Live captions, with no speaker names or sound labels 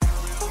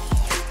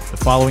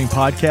following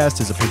podcast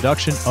is a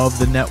production of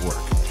the network.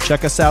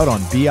 Check us out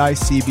on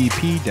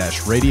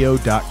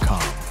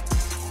bicbp-radio.com.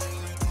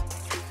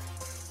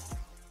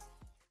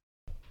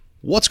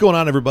 What's going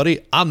on,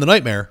 everybody? I'm the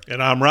Nightmare.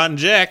 And I'm Rotten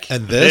Jack.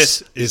 And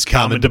this is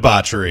Common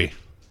Debauchery.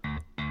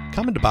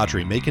 Common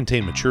Debauchery may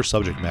contain mature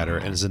subject matter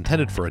and is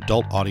intended for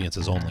adult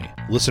audiences only.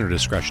 Listener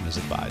discretion is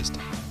advised.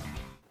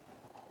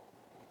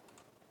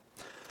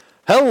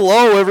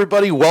 Hello,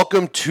 everybody.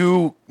 Welcome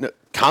to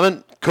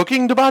Common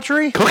Cooking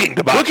Debauchery? Cooking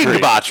Debauchery. Cooking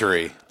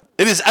Debauchery.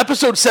 It is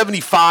episode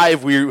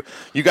 75. You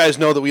guys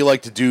know that we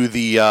like to do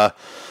the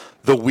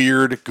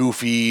weird,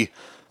 goofy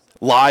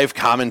live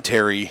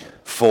commentary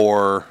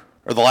or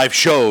the live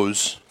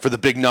shows for the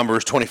big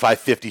numbers, 25,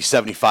 50,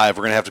 75.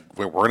 We're gonna have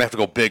to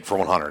go big for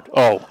 100.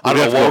 Oh, I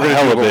don't know what we're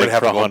gonna do, but we're gonna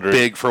have to go 100.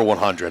 big for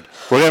 100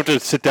 We're going to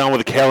have to sit down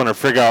with a calendar and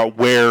figure out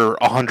where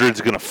 100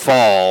 is going to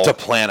fall. to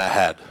plan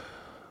ahead.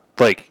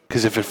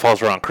 Because if it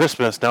falls around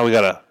Christmas, now we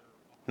gotta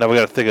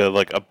think of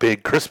like a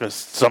big Christmas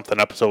something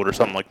episode or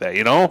something like that,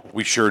 you know?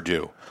 We sure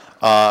do.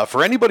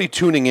 For anybody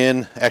tuning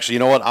in, actually, you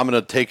know what? I'm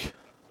gonna take.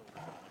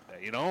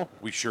 You know?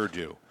 We sure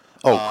do.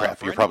 Oh,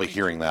 crap. You're probably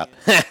hearing that.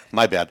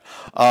 My bad.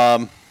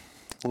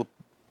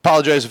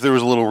 Apologize if there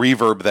was a little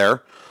reverb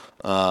there.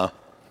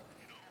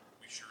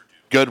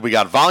 Good. We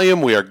got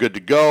volume. We are good to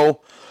go.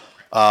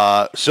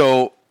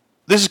 So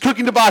this is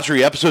Cooking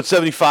Debauchery, episode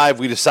 75.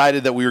 We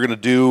decided that we're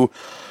going to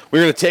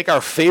take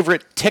our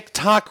favorite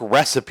TikTok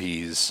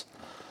recipes,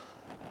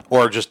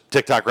 or just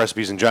TikTok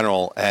recipes in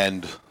general,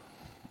 and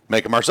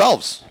make them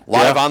ourselves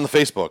live on the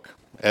Facebook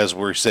as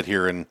we sit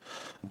here and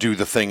do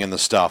the thing and the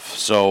stuff.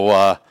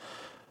 So,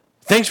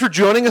 thanks for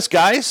joining us,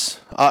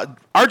 guys.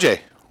 RJ,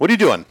 what are you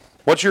doing?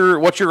 What's your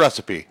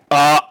recipe?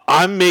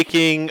 I'm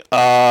making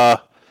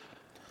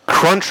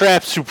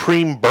Crunchwrap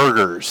Supreme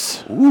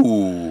Burgers.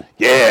 Ooh.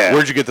 Yeah.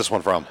 Where'd you get this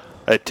one from?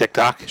 At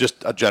TikTok. Just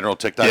a general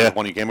TikTok, Yeah.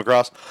 one you came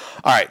across?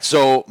 All right,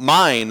 so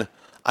mine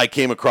I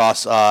came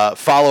across,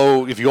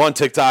 if you go on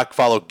TikTok,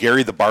 follow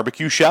Gary the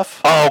Barbecue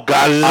Chef. Oh,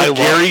 God.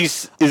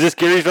 Is this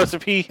Gary's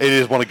recipe? It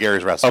is one of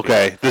Gary's recipes.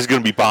 Okay. This is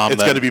going to be bomb.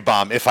 It's going to be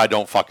bomb if I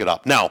don't fuck it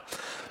up. Now,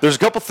 there's a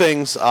couple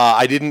things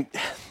I didn't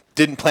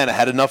plan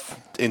ahead enough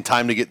in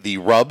time to get the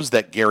rubs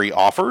that Gary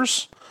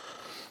offers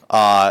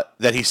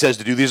that he says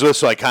to do these with,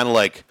 so I kind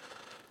of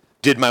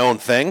did my own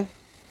thing.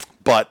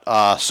 But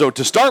so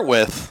to start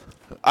with,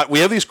 we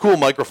have these cool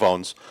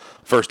microphones,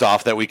 first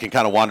off, that we can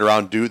kind of wander around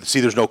and do.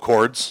 See, there's no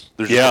cords.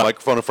 There's just a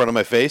microphone in front of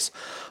my face.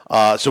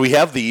 So we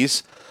have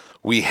these.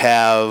 We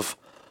have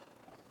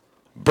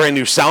brand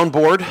new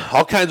soundboard,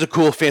 all kinds of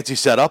cool fancy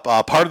setup.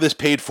 Part of this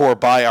paid for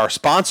by our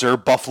sponsor,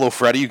 Buffalo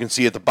Freddy. You can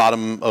see at the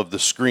bottom of the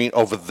screen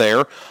over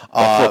there.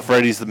 Buffalo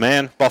Freddy's the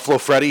man. Buffalo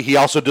Freddy. He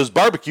also does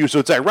barbecue, so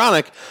it's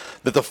ironic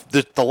that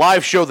the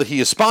live show that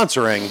he is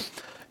sponsoring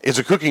is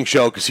a cooking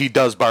show because he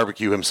does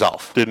barbecue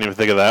himself. Didn't even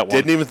think of that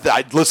one.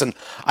 Listen,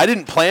 I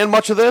didn't plan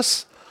much of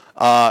this.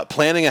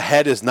 Planning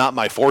ahead is not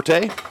my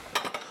forte.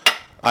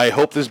 I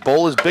hope this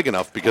bowl is big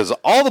enough because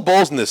all the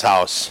bowls in this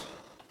house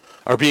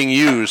are being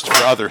used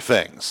for other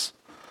things.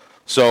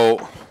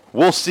 So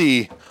we'll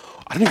see.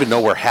 I don't even know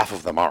where half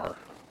of them are,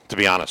 to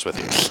be honest with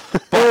you.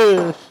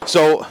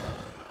 So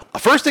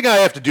first thing I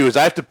have to do is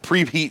I have to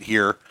preheat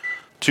here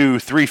to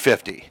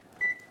 350.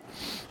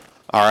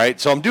 All right,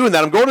 so I'm doing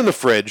that. I'm going in the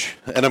fridge,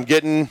 and I'm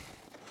getting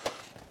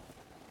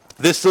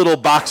this little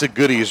box of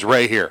goodies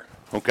right here,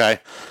 okay?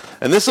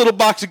 And this little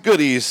box of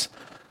goodies,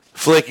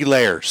 flaky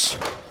layers.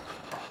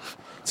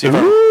 See if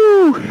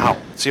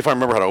I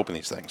remember how to open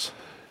these things.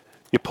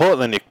 You pull it,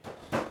 and then you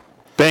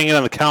bang it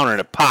on the counter, and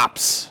it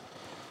pops.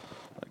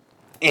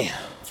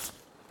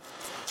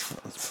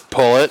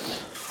 Pull it.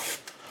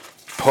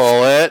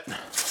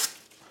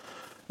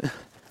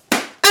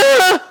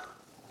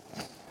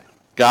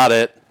 Got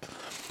it.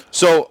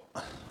 So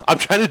I'm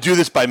trying to do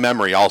this by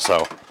memory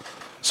also.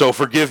 So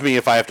forgive me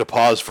if I have to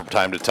pause from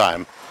time to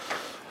time.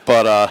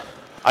 But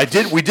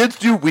we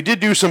did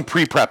do some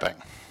pre-prepping.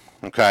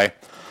 Okay.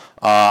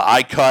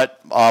 I cut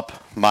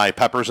up my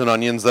peppers and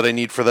onions that I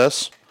need for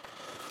this.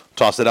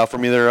 Toss it out for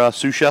me there,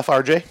 sous chef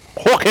RJ.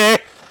 Okay.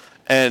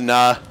 And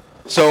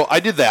so I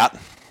did that.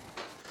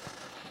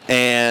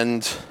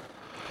 And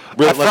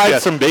I fried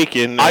some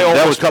bacon. I that was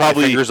almost cut my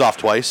probably fingers off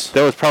twice.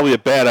 That was probably a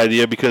bad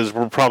idea because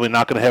we're probably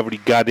not going to have any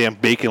goddamn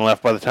bacon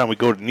left by the time we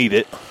go to need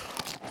it.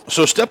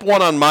 So step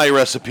one on my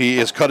recipe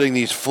is cutting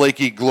these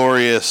flaky,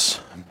 glorious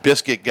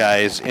biscuit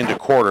guys into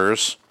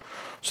quarters.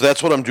 So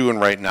that's what I'm doing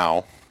right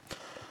now.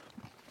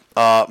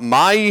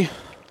 I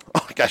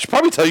should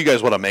probably tell you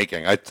guys what I'm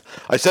making. I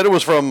said it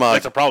was from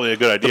That's probably a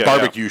good idea. the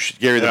barbecue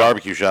Gary the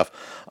barbecue chef.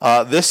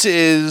 This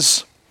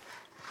is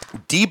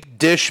deep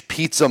dish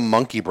pizza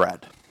monkey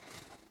bread.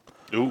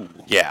 Ooh.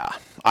 Yeah,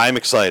 I'm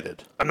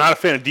excited. I'm not a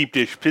fan of deep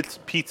dish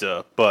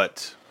pizza,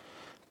 but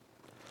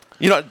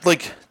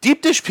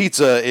deep dish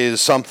pizza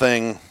is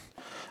something.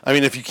 I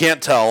mean, if you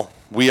can't tell,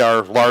 we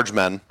are large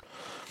men.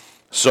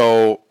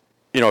 So,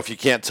 if you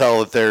can't tell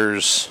that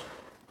there's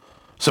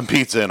some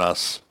pizza in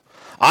us,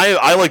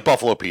 I like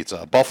buffalo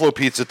pizza. Buffalo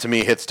pizza to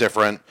me hits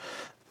different.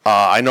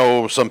 I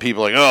know some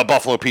people like, oh,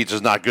 Buffalo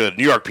pizza's not good.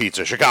 New York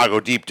pizza, Chicago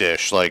deep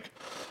dish, like,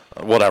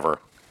 whatever.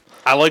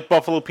 I like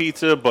Buffalo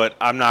pizza, but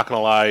I'm not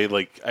gonna lie.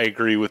 Like, I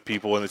agree with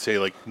people when they say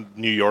like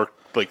New York,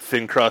 like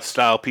thin crust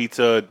style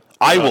pizza.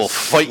 I will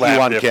fight you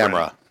on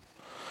camera.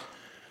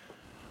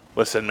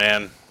 Listen,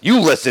 man. You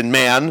listen,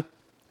 man.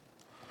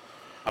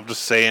 I'm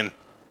just saying.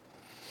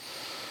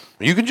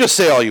 You can just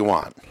say all you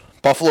want.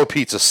 Buffalo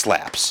pizza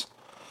slaps.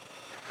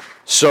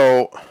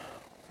 So,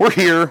 we're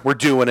here. We're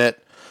doing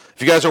it.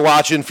 If you guys are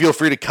watching, feel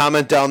free to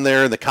comment down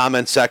there in the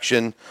comment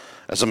section.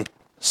 As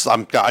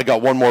I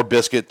got one more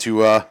biscuit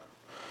to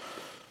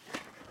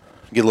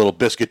get a little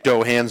biscuit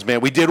dough hands,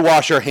 man. We did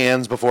wash our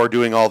hands before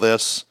doing all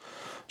this,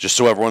 just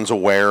so everyone's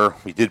aware.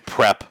 We did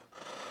prep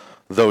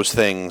those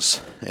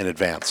things in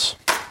advance.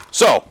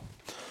 So,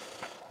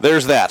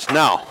 there's that.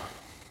 Now,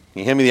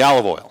 you hand me the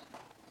olive oil.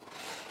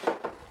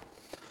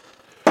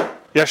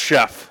 Yes,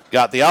 chef.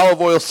 Got the olive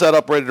oil set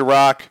up, ready to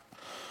rock.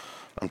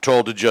 I'm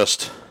told to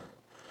just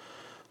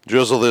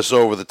drizzle this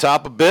over the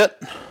top a bit.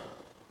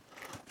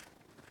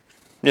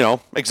 You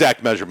know,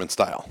 exact measurement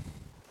style.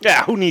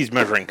 Yeah, who needs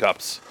measuring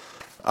cups?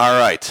 All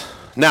right.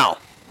 Now,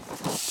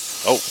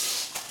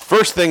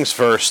 first things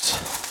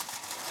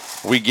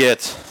first, we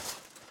get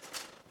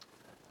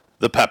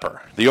the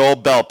pepper, the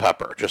old bell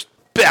pepper. Just,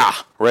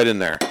 bah, right in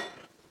there.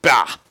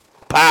 Bah,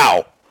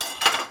 pow.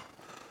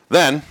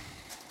 Then,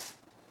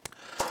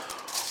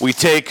 we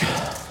take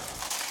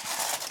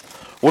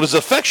what is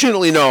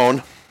affectionately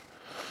known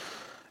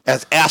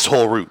as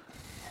asshole root.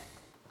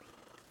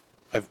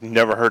 I've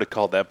never heard it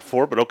called that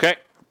before, but okay.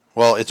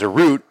 Well, it's a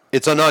root.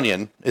 It's an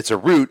onion. It's a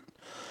root.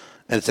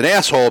 And it's an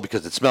asshole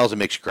because it smells and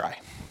makes you cry.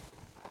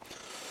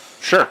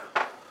 Sure.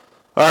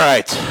 All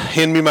right.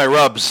 Hand me my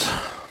rubs.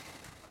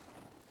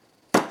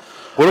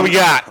 What do we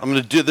got? I'm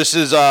going to do, this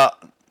is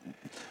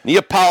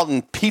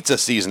Neapolitan pizza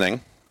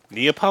seasoning.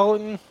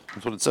 Neapolitan?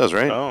 That's what it says,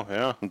 right? Oh,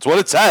 yeah. That's what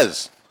it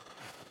says.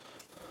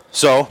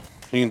 So,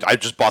 I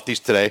just bought these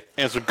today.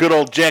 And it's a good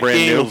old Jack Brand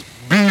new. Daniels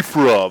beef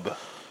rub.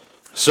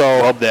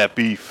 So, Rub that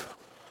beef.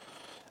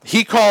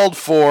 he called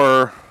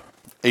for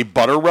a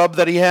butter rub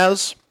that he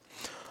has.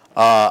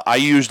 I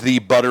used the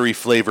buttery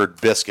flavored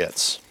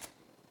biscuits.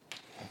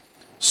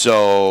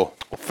 So,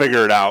 We'll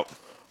figure it out.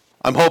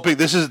 I'm hoping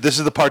this is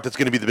the part that's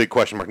going to be the big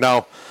question mark.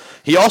 Now,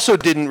 he also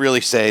didn't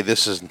really say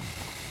this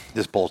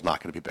bowl's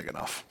not going to be big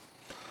enough.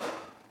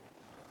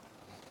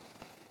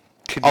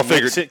 I'll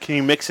figure it. Can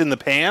you mix in the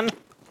pan?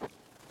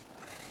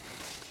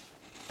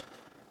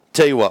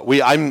 Tell you what,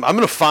 I'm going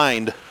to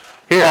find.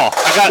 Here, Oh,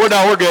 I got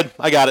it. We're good.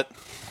 I got it.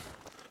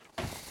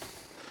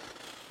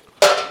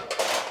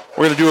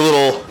 We're going to do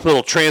a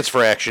little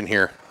transfer action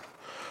here.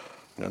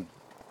 I'm going to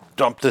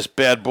dump this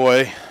bad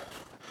boy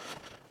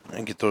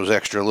and get those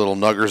extra little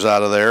nuggers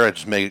out of there. I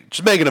just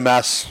making a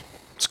mess.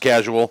 It's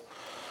casual.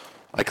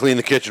 I cleaned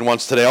the kitchen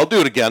once today. I'll do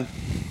it again.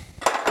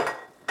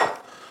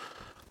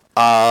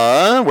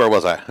 Where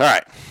was I? All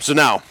right. So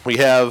now we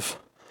have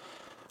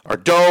our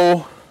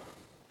dough,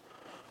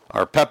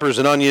 our peppers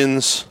and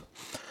onions,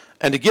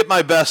 and to get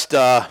my best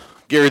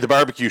Gary the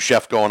barbecue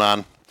chef going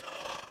on,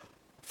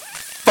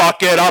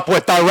 fuck it up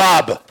with the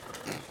rub.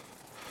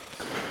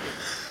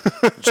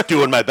 Just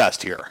doing my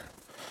best here.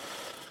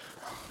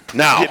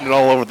 Now, Getting it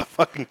all over the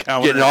fucking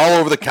counter. getting it all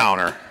over the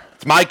counter.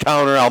 It's my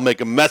counter. I'll make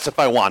a mess if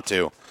I want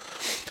to.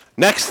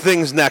 Next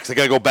thing's next. I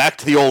got to go back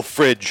to the old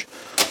fridge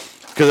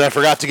because I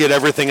forgot to get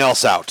everything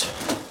else out.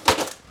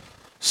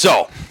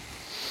 So,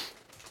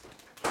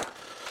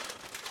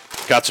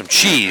 got some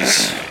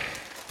cheese.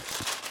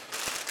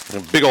 A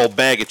big old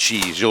bag of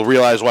cheese. You'll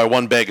realize why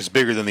one bag is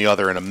bigger than the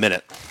other in a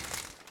minute.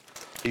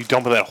 You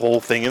dumping that whole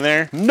thing in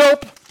there?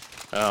 Nope.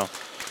 Oh.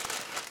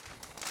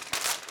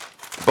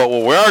 But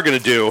what we are going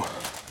to do,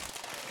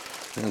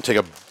 I'm going to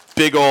take a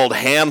big old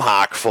ham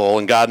hock full,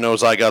 and God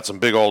knows I got some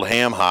big old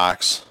ham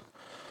hocks.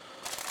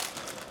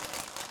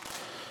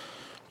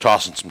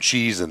 Tossing some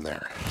cheese in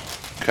there.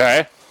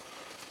 Okay.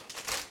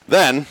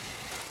 Then,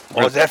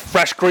 Oh, is that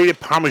fresh grated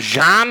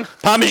Parmesan?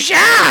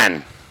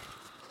 Parmesan!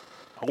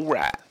 All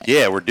right.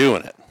 Yeah, we're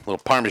doing it. A little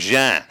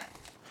Parmesan.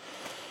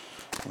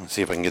 Let's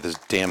see if I can get this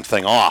damn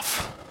thing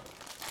off.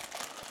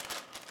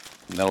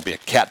 And that'll be a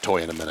cat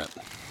toy in a minute.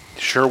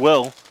 Sure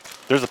will.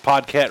 There's a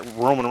podcat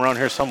roaming around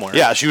here somewhere.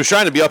 Yeah, she was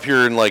trying to be up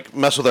here and like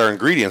mess with our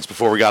ingredients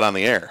before we got on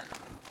the air.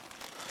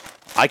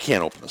 I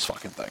can't open this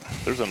fucking thing.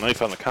 There's a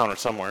knife on the counter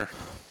somewhere.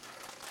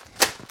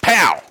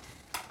 Pow!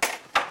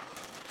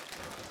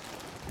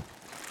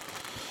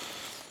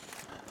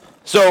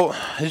 So,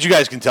 as you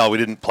guys can tell, we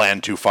didn't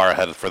plan too far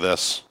ahead for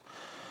this.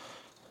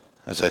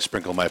 As I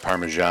sprinkle my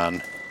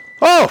Parmesan.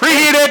 Oh!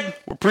 Preheated!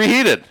 We're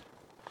preheated.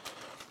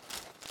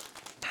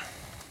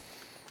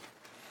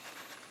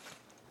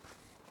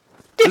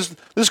 This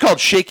is called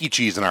shaky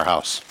cheese in our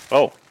house.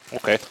 Oh,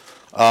 okay.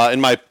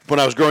 When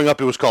I was growing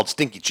up, it was called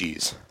stinky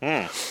cheese.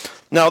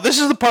 Now, this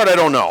is the part I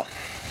don't know.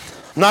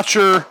 I'm not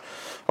sure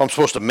if I'm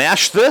supposed to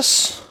mash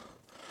this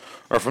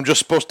or if I'm just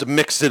supposed to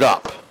mix it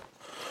up.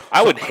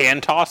 I would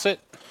hand toss it.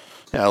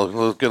 Yeah,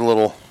 we'll get a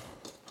little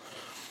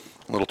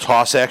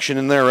toss action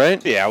in there,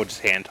 right? Yeah, I would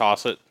just hand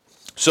toss it.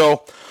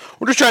 So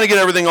we're just trying to get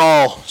everything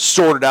all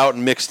sorted out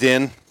and mixed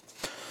in,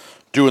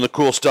 doing the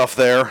cool stuff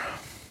there.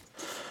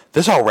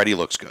 This already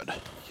looks good.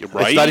 You're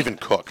right. It's not even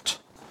cooked.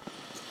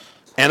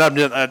 And I'm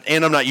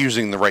not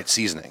using the right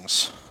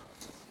seasonings.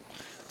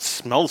 It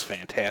smells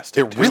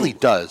fantastic. It really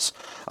does.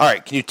 All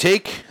right, can you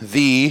take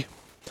the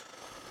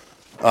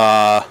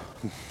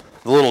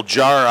little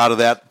jar out of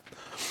that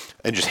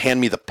and just hand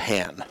me the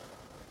pan?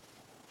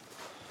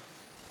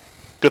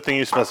 Good thing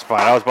you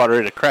specified. I was about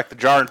ready to crack the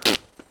jar.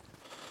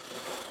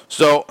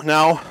 So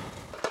now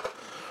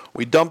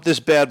we dump this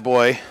bad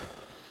boy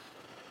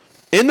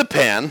in the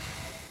pan.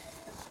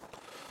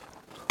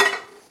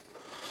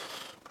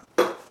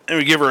 And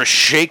we give her a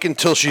shake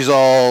until she's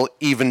all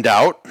evened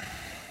out,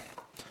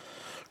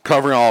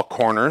 covering all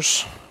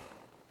corners.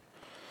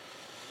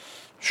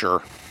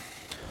 Sure.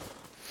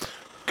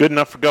 Good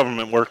enough for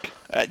government work.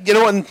 You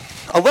know, and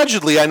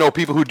allegedly I know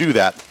people who do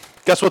that.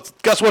 Guess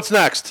what's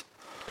next?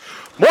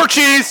 More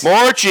cheese!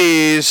 More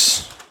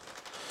cheese.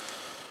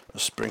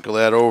 Sprinkle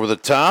that over the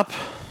top.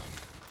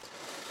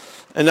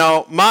 And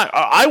now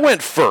I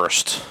went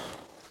first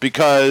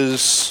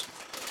because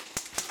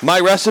my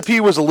recipe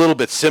was a little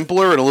bit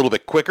simpler and a little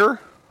bit quicker.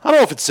 I don't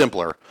know if it's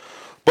simpler,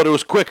 but it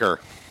was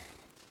quicker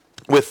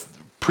with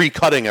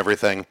pre-cutting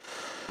everything.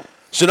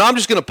 So now I'm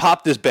just going to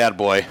pop this bad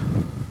boy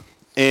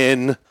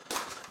in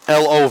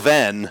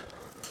L'oven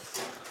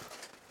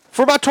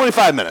for about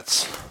 25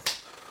 minutes.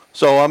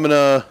 So I'm going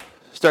to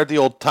start the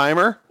old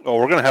timer. Oh,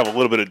 we're going to have a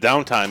little bit of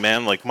downtime,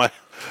 man. Like, my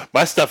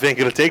stuff ain't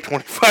going to take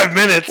 25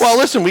 minutes. Well,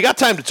 listen, we got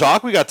time to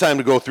talk. We got time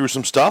to go through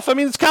some stuff. I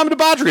mean, it's common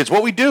debauchery. It's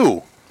what we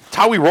do. It's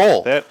how we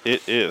roll. That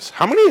it is.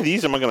 How many of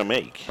these am I going to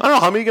make? I don't know.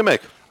 How many you can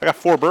make? I got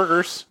 4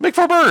 burgers. Make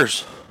 4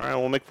 burgers. All right,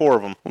 we'll make 4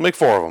 of them. We'll make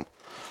 4 of them.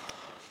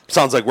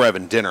 Sounds like we're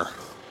having dinner.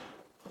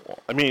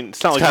 I mean,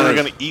 it's not like kind we're of-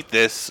 going to eat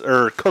this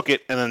or cook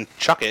it and then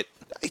chuck it.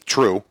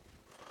 True.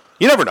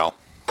 You never know.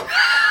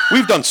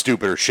 We've done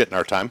stupider shit in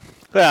our time.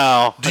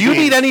 Well, Do you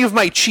need any of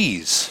my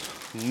cheese?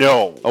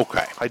 No.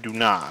 Okay. I do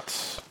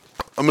not.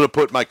 I'm going to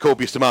put my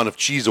copious amount of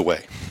cheese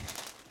away.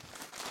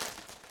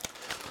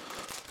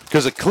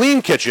 Because a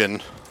clean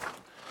kitchen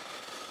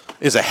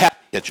is a happy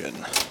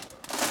kitchen.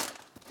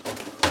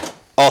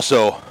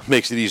 Also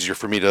makes it easier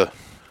for me to...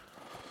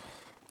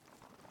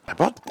 I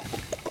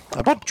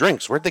bought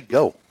drinks. Where'd they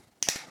go?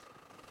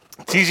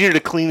 It's easier to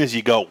clean as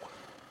you go.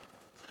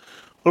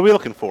 What are we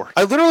looking for?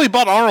 I literally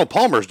bought Arnold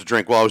Palmer's to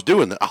drink while I was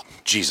doing that. Oh,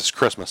 Jesus,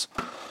 Christmas.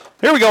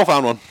 Here we go,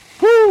 found one.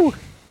 Woo! All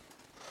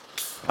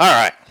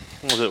right.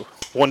 What was it?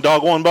 1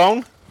 dog, 1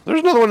 bone?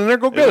 There's another one in there.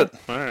 Go get it.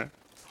 All right.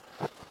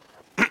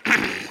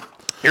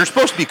 You're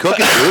supposed to be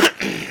cooking,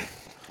 dude.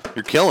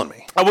 You're killing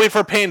me. I'll wait for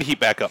a pan to heat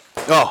back up.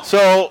 Oh,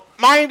 So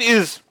mine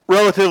is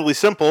relatively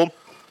simple.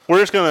 We're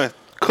just going to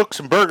cook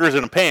some burgers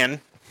in a pan.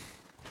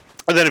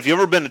 And then if you've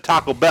ever been to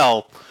Taco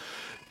Bell,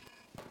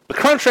 the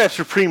Crunchwrap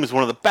Supreme is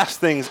one of the best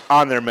things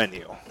on their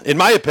menu. in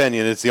my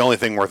opinion, it's the only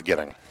thing worth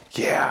getting.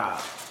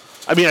 Yeah.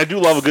 I mean, I do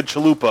love a good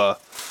chalupa,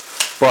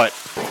 but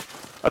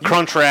a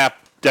Crunchwrap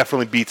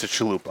definitely beats a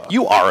chalupa.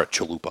 You are a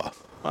chalupa.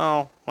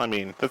 Well, I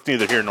mean, that's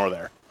neither here nor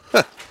there.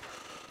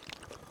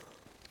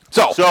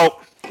 So,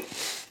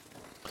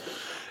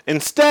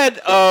 instead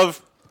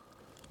of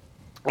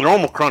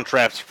normal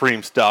Crunchwrap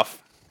Supreme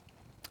stuff,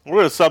 we're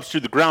going to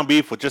substitute the ground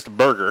beef with just a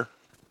burger.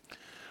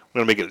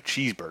 We're going to make it a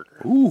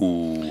cheeseburger.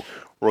 ooh,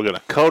 We're going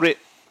to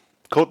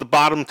coat the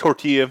bottom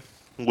tortilla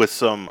with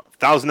some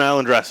Thousand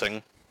Island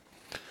dressing.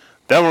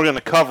 Then we're going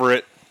to cover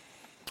it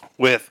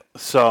with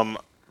some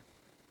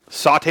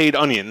sauteed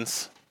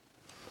onions.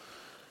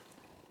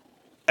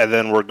 And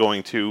then we're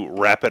going to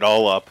wrap it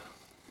all up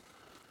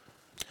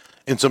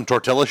in some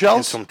tortilla in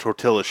shells? some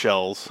tortilla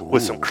shells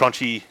with some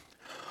crunchy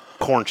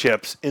corn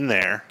chips in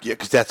there. Yeah,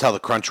 because that's how the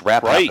crunch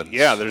wrap Right, happens.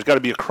 yeah, there's got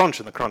to be a crunch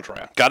in the crunch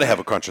wrap. Got to have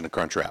a crunch in the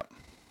crunch wrap.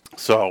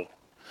 So,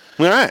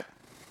 All right.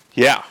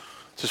 yeah,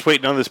 just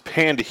waiting on this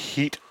pan to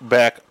heat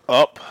back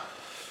up.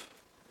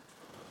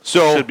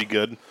 So Should be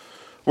good.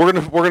 we're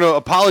gonna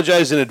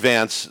apologize in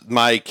advance.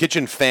 My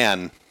kitchen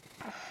fan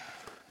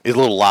is a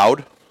little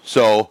loud,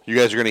 so you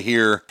guys are gonna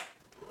hear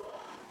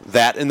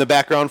that in the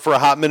background for a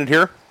hot minute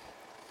here.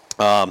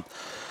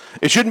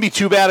 It shouldn't be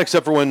too bad,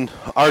 except for when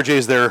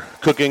RJ's there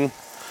cooking,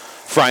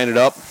 frying it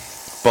up.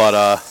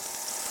 But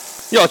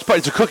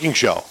it's a cooking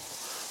show.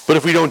 But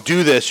if we don't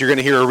do this, you're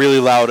gonna hear a really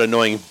loud,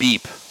 annoying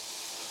beep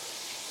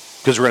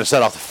because we're gonna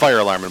set off the fire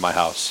alarm in my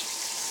house.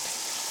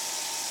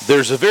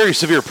 There's a very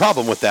severe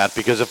problem with that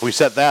because if we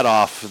set that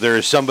off,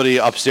 there's somebody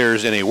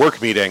upstairs in a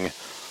work meeting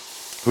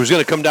who's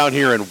going to come down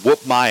here and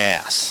whoop my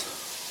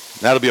ass.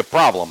 That'll be a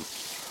problem.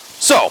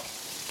 So,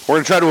 we're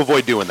going to try to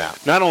avoid doing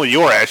that. Not only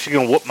your ass, you're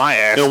going to whoop my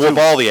ass, We'll whoop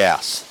all the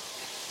ass.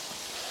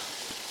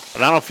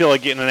 And I don't feel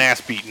like getting an ass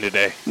beaten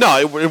today.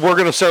 No, we're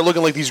going to start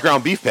looking like these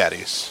ground beef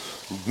patties.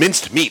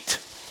 Minced meat.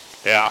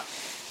 Yeah.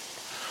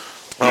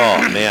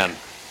 Oh, man.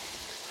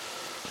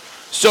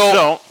 So,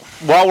 So,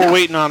 while we're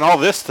waiting on all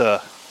this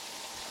to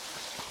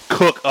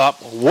cook up,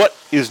 what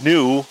is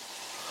new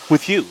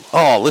with you?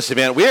 listen,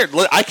 man.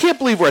 I can't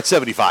believe we're at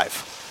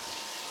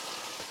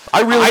 75.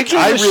 I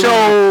joined the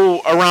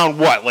show around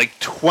what, like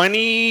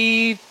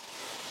 20?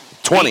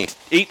 20.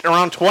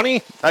 Around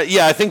 20?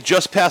 Yeah, I think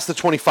just past the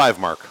 25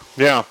 mark.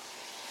 Yeah.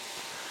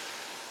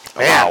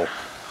 Wow.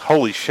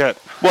 Holy shit.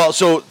 Well,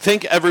 so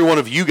thank every one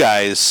of you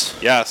guys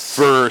Yes.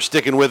 for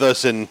sticking with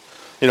us, and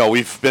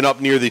we've been up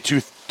near the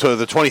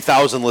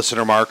 20,000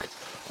 listener mark.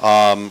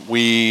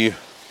 We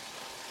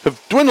have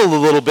dwindled a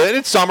little bit.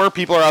 It's summer;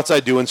 people are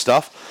outside doing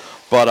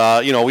stuff,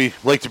 but we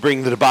like to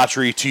bring the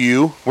debauchery to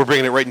you. We're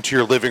bringing it right into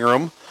your living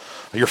room,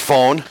 your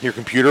phone, your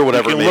computer,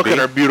 whatever You it can may look be. at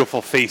our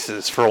beautiful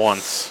faces for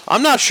once.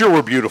 I'm not sure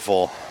we're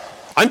beautiful.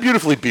 I'm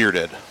beautifully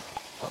bearded.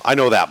 I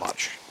know that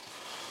much.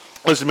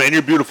 Listen, man,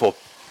 you're beautiful.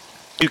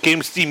 You came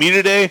to see me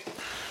today.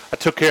 I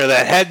took care of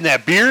that head and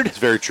that beard. It's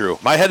very true.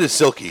 My head is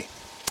silky.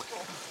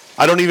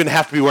 I don't even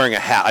have to be wearing a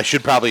hat. I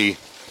should probably...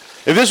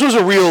 If this was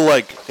a real,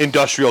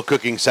 industrial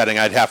cooking setting,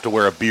 I'd have to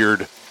wear a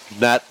beard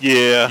net.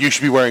 Yeah. You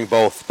should be wearing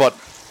both, but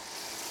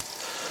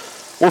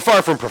we're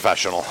far from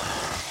professional.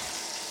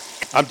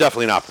 I'm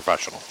definitely not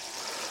professional.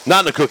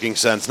 Not in a cooking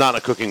sense, not in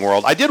a cooking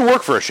world. I did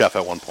work for a chef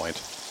at one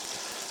point.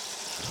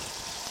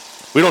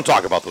 We don't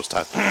talk about those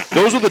times.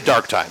 Those were the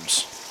dark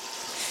times.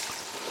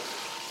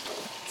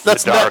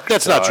 That's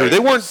not true. They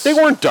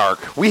weren't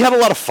dark. We had a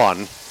lot of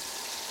fun.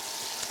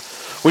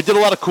 We did a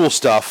lot of cool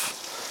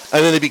stuff,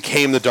 and then they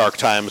became the dark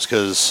times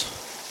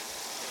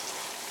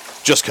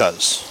just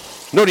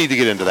cause. No need to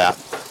get into that.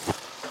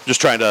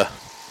 Just trying to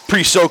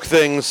pre-soak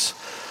things.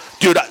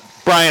 Dude,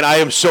 Brian, I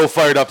am so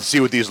fired up to see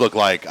what these look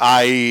like.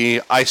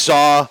 I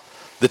saw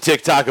the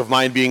TikTok of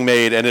mine being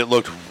made, and it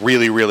looked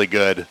really, really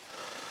good.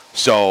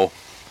 So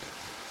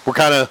we're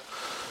kind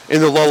of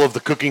in the lull of the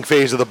cooking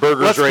phase of the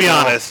burgers right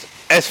now. Let's be honest.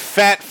 As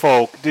fat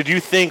folk, did you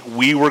think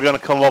we were going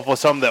to come up with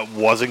something that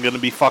wasn't going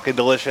to be fucking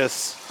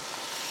delicious?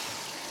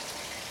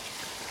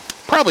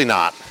 Probably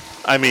not.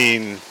 I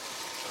mean,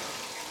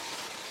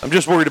 I'm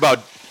just worried about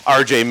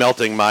RJ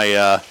melting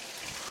my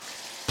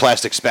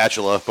plastic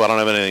spatula, but I don't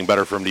have anything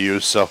better for him to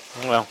use, so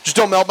well, just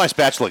don't melt my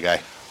spatula,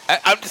 guy.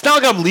 it's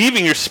not like I'm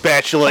leaving your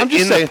spatula I'm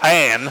just in saying. the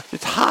pan.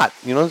 It's hot,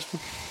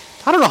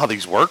 I don't know how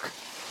these work.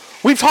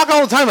 We talk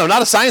all the time. I'm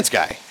not a science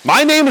guy.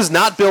 My name is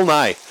not Bill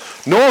Nye,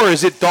 nor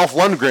is it Dolph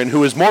Lundgren,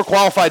 who is more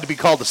qualified to be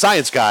called the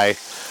science guy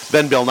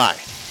than Bill Nye.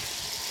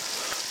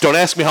 Don't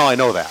ask me how I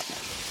know that.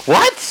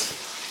 What?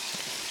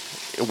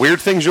 Weird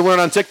things you learn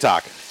on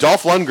TikTok.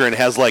 Dolph Lundgren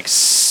has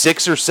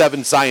 6 or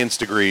 7 science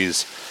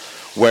degrees,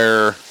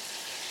 where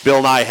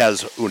Bill Nye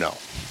has uno.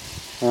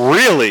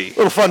 Really?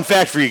 Little fun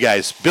fact for you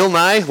guys. Bill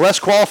Nye, less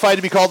qualified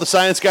to be called the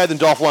science guy than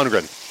Dolph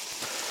Lundgren.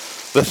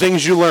 The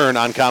things you learn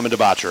on Common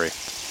Debauchery.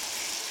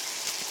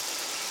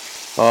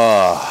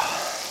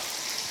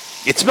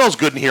 It smells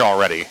good in here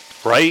already,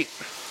 right?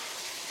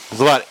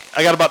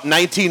 I got about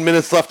 19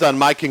 minutes left on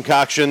my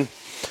concoction.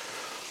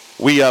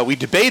 We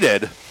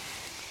debated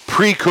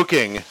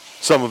pre-cooking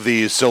some of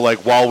these, so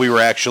while we were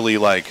actually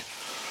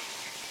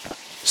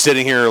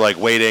sitting here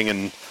waiting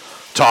and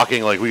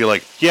talking, we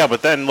could Yeah,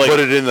 but then put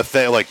it in the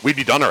thing, we'd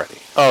be done already.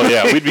 oh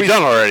yeah, we'd be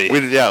done already.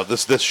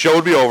 This show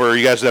would be over.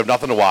 You guys would have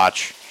nothing to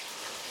watch.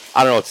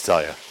 I don't know what to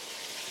tell you.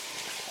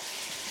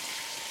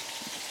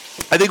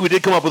 I think we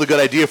did come up with a good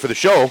idea for the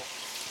show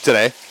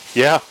today.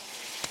 Yeah.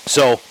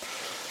 So,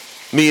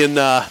 me and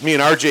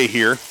RJ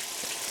here,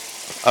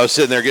 I was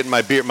sitting there getting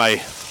my beard, my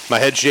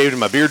head shaved and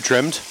my beard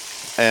trimmed,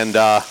 and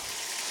I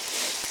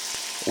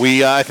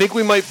think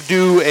we might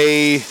do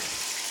a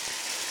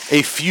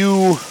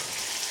few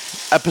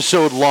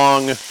episode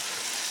long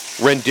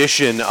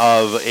rendition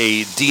of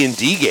a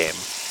D&D game.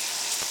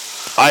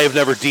 I have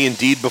never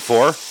D&D'd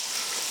before.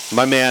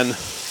 My man,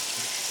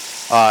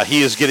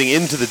 he is getting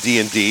into the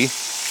D&D,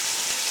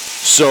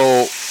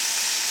 so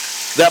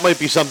that might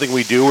be something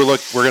we do. We're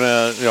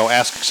gonna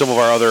ask some of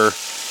our other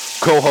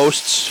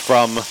co-hosts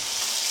from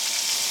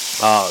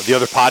the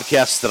other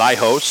podcasts that I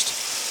host,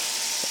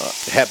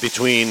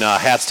 between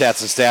Hats, Tats,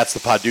 and Stats, the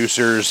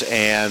Producers,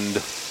 and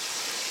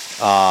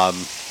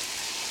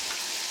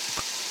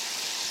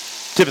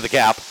Tip of the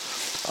Cap,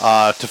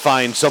 to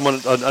find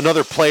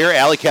another player.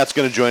 Alley Cat's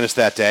going to join us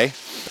that day.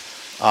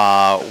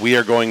 We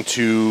are going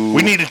to...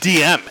 We need a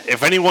DM.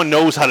 If anyone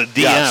knows how to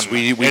DM, Yes,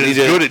 we and need is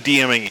a- good at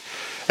DMing,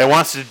 and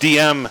wants to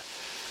DM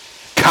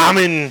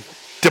Common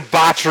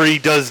Debauchery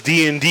does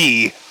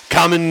D&D.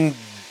 Common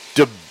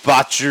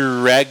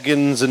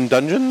Debaucheragons and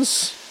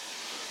Dungeons?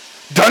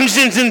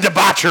 Dungeons and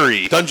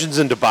Debauchery. Dungeons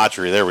and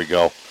Debauchery. There we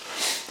go.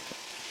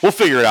 We'll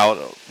figure it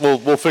out.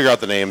 We'll figure out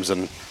the names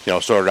and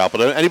sort it out.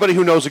 But anybody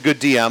who knows a good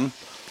DM,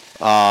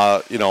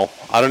 I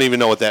don't even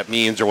know what that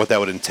means or what that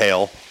would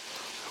entail.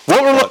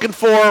 What we're looking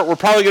for, we're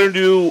probably going to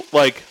do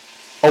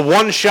a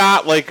one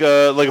shot, like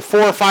a 4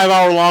 or 5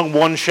 hour long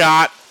one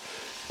shot,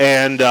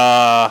 and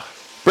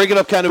Break it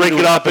up into into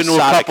a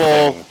episodic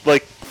couple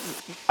thing.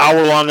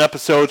 hour long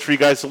episodes for you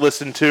guys to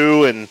listen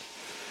to. And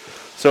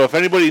so if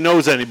anybody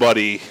knows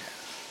anybody,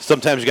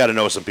 Sometimes you got to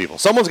know some people.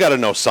 Someone's got to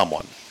know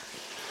someone.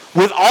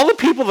 with all the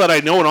people that I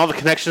know and all the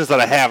connections that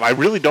I have, I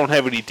really don't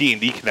have any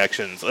D&D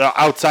connections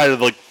outside of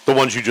The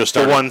ones you just the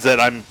started ones that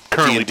I'm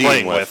currently D&D'ing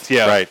playing with.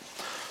 Yeah. Right.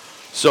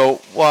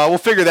 So we'll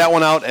figure that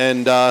one out.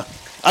 And I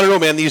don't know,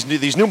 man.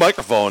 These new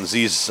microphones,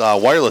 these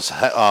wireless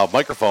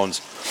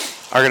microphones,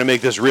 are going to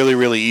make this really,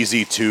 really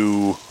easy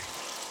to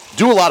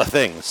do a lot of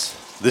things.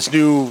 This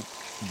new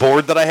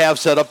board that I have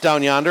set up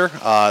down yonder,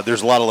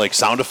 there's a lot of like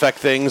sound effect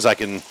things. I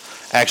can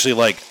actually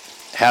like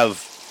have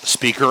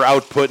speaker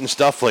output and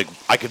stuff. Like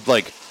I could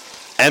like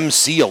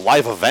MC a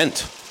live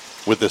event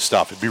with this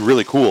stuff. It'd be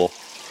really cool.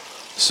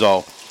 So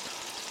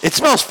it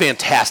smells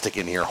fantastic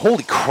in here.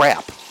 Holy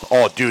crap.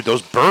 Oh, dude,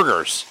 those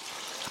burgers.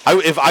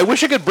 I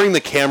wish I could bring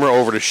the camera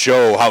over to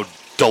show how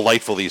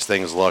delightful these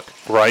things look.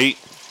 Right?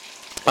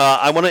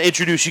 I want to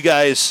introduce you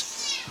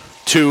guys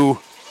to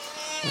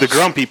The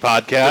Grumpy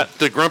Podcat.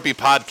 the Grumpy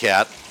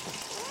Podcat.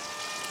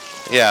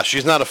 Yeah,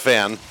 she's not a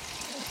fan.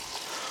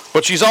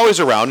 But she's always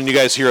around, and you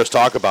guys hear us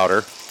talk about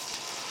her.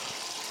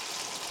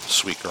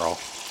 Sweet girl.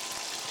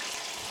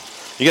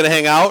 You gonna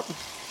hang out?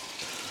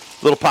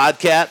 Little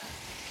podcat?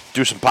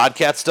 Do some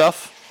podcat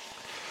stuff?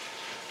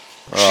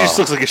 She just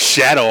looks like a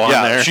shadow on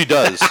Yeah, there. she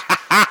does.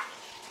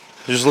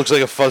 She just looks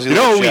like a fuzzy You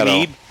know little what shadow. we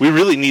need? We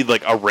really need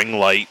like a ring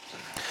light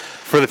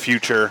for the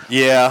future.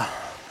 Yeah.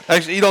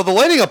 Actually, the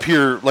lighting up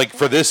here, like,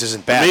 for this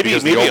isn't bad Maybe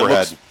because of it the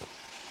overhead. looks.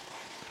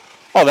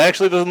 Oh, that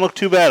actually doesn't look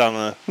too bad on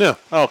the. Yeah.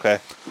 Oh, okay.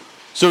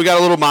 So we got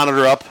a little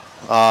monitor up.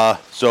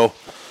 So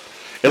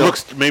It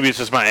looks. Maybe it's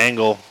just my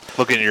angle.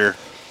 Looking at your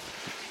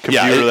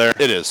computer yeah, there.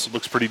 it is.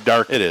 Looks pretty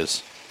dark. It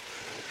is.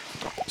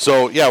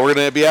 So yeah, we're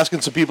gonna be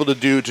asking some people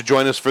to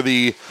join us for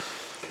the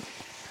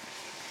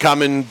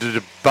Common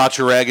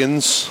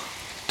Debaucheragons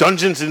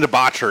Dungeons and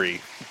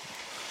Debauchery.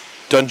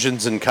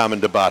 Dungeons and Common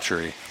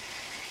Debauchery.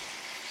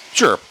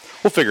 Sure,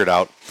 we'll figure it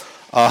out.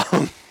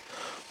 But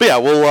yeah,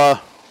 we're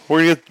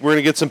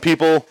gonna get some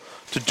people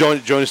to join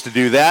us to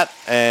do that,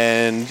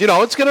 and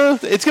it's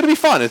gonna be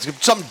fun. It's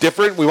something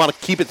different. We want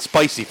to keep it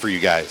spicy for you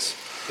guys.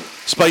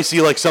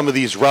 Spicy like some of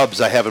these rubs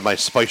I have in my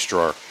spice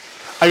drawer.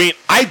 I mean,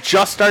 I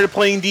just started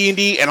playing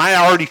D&D, and I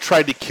already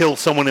tried to kill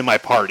someone in my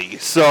party.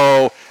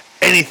 So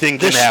anything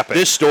can happen.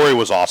 This story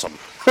was awesome.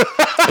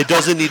 It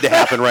doesn't need to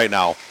happen right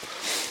now,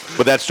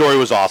 but that story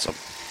was awesome.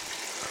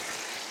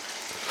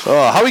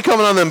 How we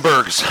coming on them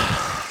burgers?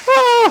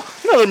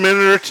 Another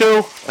minute or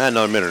two.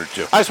 Another minute or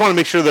two. I just want to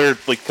make sure they're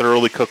like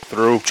thoroughly cooked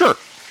through. Sure.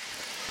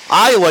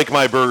 I like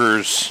my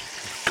burgers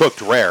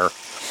cooked rare,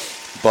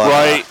 but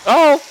Right.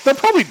 Oh, they're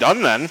probably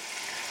done then.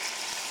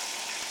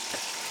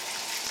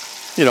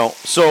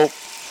 So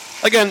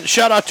again,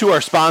 shout out to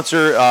our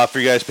sponsor for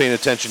you guys paying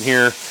attention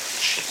here.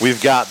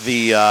 We've got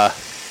the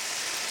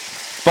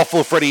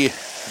Buffalo Freddy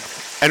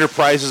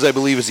Enterprises, I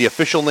believe, is the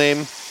official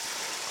name.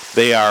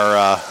 They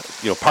are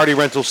party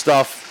rental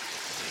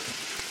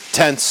stuff,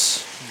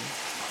 tents,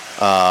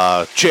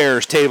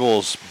 chairs,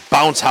 tables,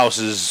 bounce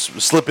houses,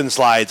 slip and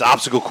slides,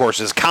 obstacle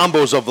courses,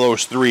 combos of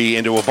those three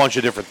into a bunch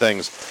of different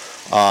things.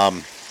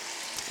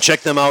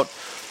 Check them out,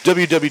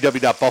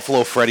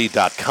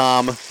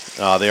 www.buffalofreddy.com.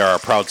 They are a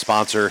proud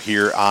sponsor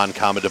here on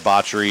Common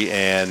Debauchery,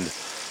 and we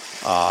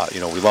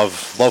love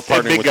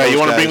partnering Hey, big with guy, those you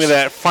want to guys. bring me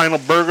that final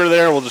burger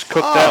there? We'll just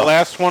cook that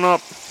last one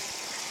up.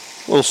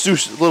 little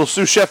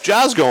sous chef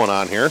jazz going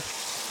on here.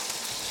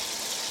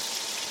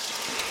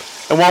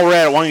 And while we're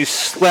at it, why don't you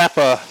slap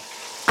a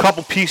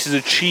couple pieces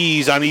of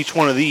cheese on each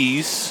one of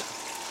these?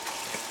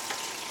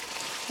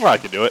 Well, I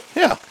could do it.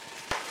 Yeah,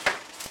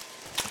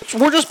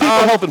 we're just people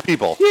helping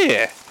people.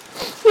 Yeah.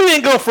 We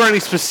didn't go for any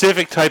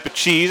specific type of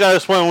cheese. I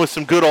just went with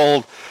some good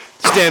old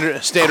Standard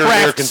Kraft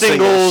American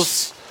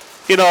singles.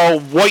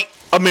 White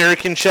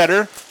American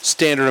cheddar.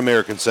 Standard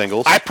American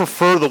singles. I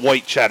prefer the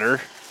white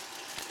cheddar.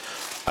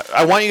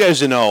 I want you guys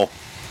to know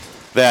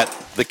that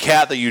the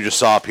cat that you just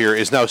saw up here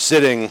is now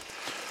sitting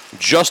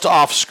just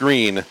off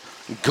screen,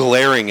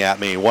 glaring at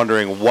me,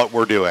 wondering what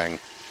we're doing.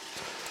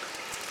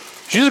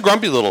 She's a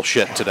grumpy little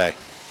shit today.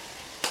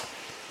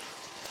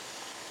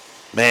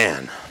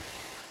 Man.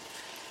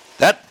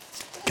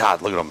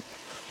 God, look at them.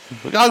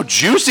 Look how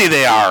juicy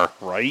they are.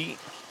 Right?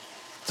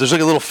 There's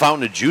like a little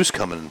fountain of juice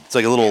coming. It's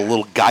like a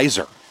little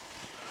geyser.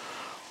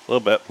 A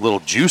little bit.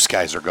 Little juice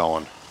geyser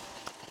going.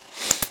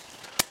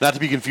 Not to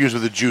be confused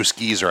with a juice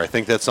geezer. I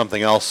think that's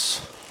something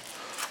else.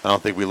 I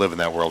don't think we live in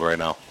that world right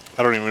now.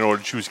 I don't even know what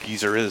a juice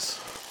geezer is.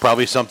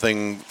 Probably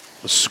something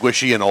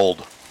squishy and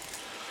old.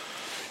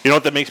 You know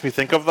what that makes me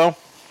think of, though?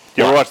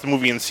 You ever What? watch the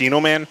movie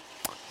Encino Man?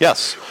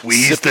 Yes.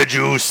 the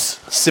juice.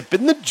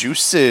 Sipping the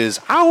juices.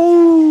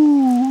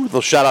 Ow!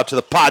 Little shout out to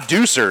the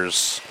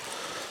Poducers.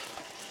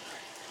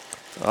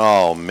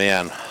 Oh,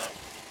 man.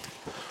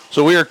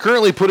 So we are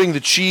currently putting the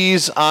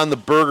cheese on the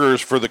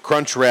burgers for the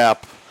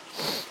Crunchwrap.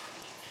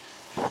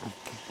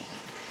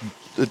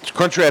 The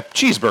Crunchwrap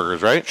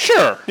cheeseburgers, right?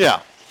 Sure. Yeah.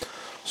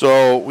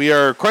 So we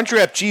are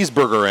Crunchwrap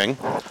cheeseburgering.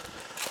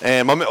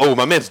 And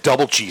my man's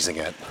double cheesing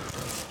it.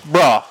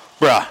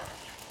 Bruh.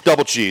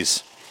 Double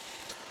cheese.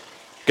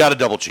 Got a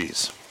double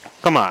cheese.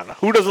 Come on.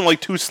 Who doesn't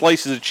like 2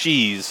 slices of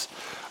cheese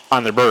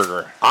on their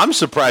burger? I'm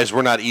surprised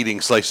we're not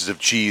eating slices of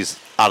cheese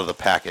out of the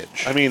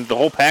package. I mean, the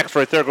whole pack's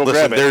right there. Go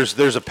Listen, grab it.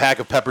 there's a pack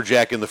of Pepper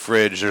Jack in the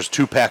fridge. There's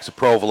 2 packs of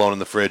provolone in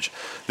the fridge.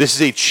 This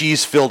is a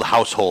cheese-filled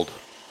household.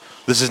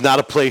 This is not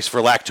a place for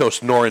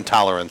lactose nor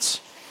intolerance.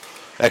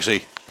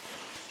 Actually,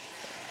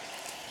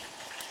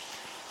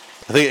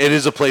 I think it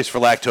is a place for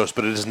lactose,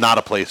 but it is not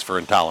a place for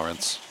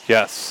intolerance.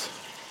 Yes.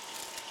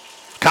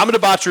 Common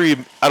Debauchery,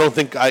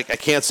 I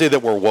can't say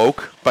that we're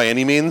woke by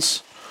any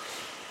means,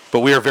 but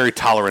we are very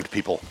tolerant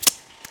people.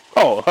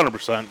 Oh,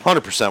 100%.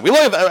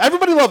 100%.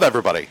 Everybody love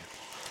everybody.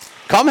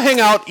 Come hang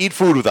out, eat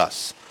food with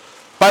us.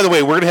 By the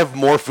way, we're going to have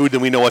more food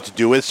than we know what to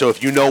do with, so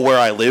if you know where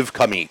I live,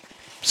 come eat.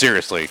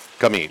 Seriously,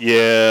 come eat.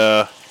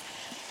 Yeah.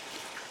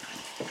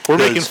 We're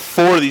making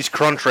 4 of these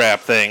Crunchwrap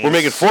things. We're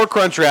making 4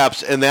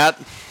 Crunchwraps, and that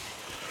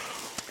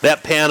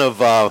pan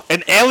of...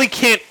 and Allie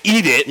can't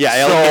eat it.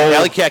 Yeah, so...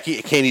 Allie can't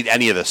eat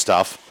any of this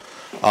stuff.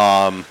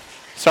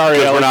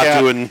 Sorry,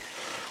 Allie.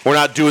 We're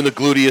not doing the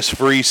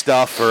gluteus-free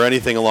stuff or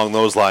anything along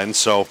those lines,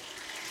 so...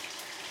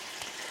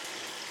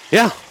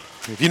 Yeah.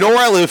 If you know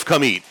where I live,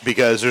 come eat,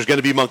 because there's going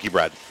to be monkey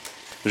bread.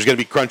 There's going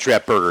to be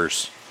Crunchwrap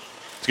burgers.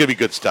 It's going to be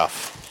good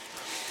stuff.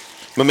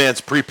 My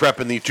man's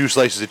pre-prepping the 2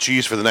 slices of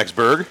cheese for the next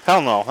burger.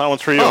 Hell no. That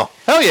one's for you. Oh,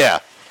 hell yeah.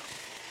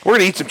 We're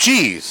going to eat some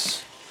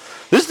cheese.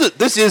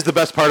 This is the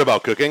best part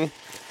about cooking.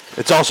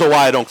 It's also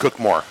why I don't cook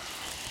more.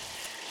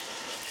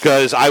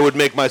 Because I would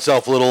make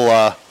myself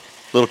little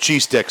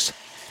cheese sticks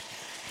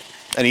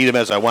and eat them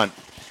as I went.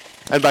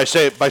 And by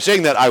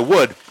saying that,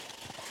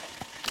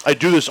 I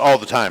do this all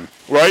the time.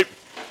 Right?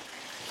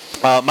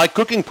 My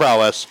cooking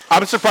prowess,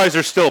 I'm surprised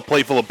there's still a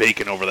plate full of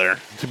bacon over there,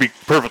 to be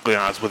perfectly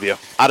honest with you.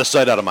 out of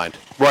sight, out of mind.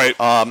 Right.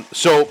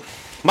 So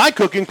my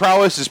cooking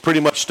prowess is pretty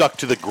much stuck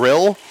to the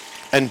grill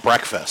and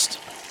breakfast.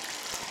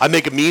 I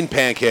make a mean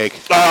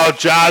pancake. Oh,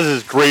 Jaws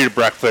is great at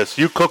breakfast.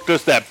 You cooked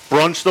us that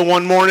brunch the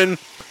one morning.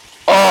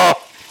 Oh,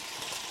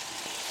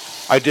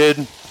 I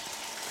did.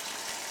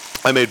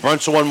 I made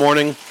brunch the one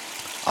morning.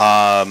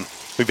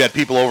 We've had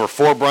people over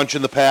for brunch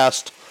in the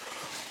past.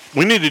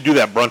 we need to do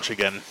that brunch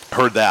again.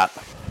 Heard that.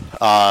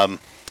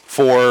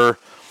 For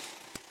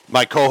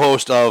my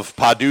co-host of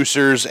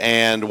Poducers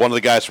and one of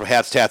the guys from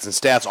Hats, Tats, and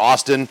Stats,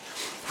 Austin,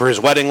 for his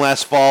wedding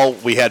last fall,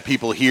 we had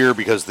people here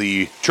because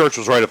the church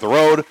was right up the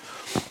road,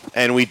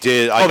 and we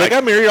did... They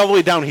got married all the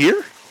way down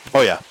here?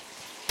 Oh, yeah.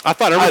 I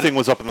thought everything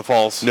was up in the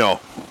falls. No.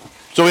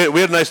 So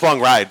we had a nice long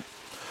ride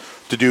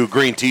to do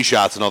green tee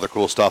shots and other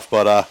cool stuff,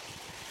 but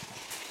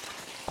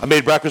I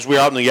made breakfast. We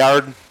were out in the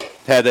yard,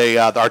 had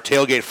our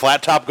tailgate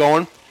flat top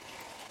going.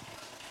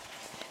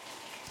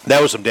 That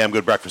was some damn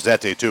good breakfast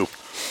that day, too,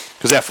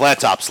 because that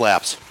flat top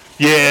slaps.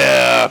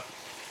 Yeah.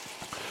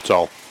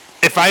 So,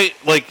 If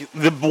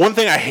the one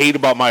thing I hate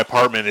about my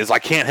apartment is I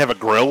can't have a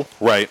grill.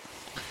 right.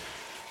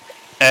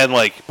 And,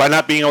 by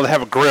not being able to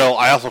have a grill,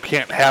 I also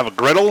can't have a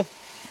griddle.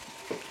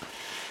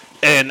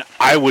 And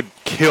I would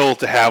kill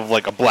to have,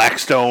 a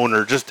Blackstone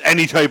or just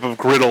any type of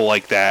griddle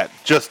like that.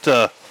 Just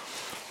to...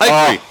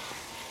 I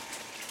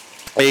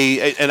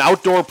agree. An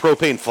outdoor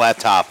propane flat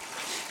top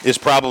is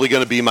probably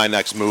going to be my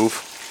next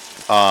move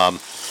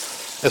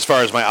as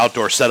far as my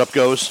outdoor setup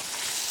goes.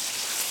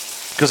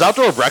 Because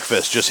outdoor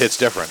breakfast just hits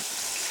different.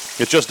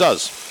 It just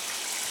does.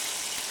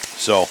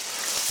 So...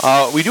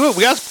 we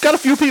got a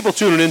few people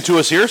tuning into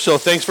us here, so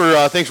thanks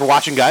for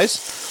watching, guys.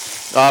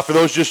 For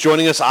those just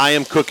joining us, I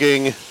am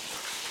cooking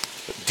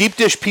deep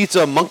dish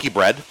pizza monkey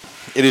bread.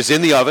 It is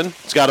in the oven.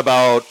 It's got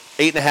about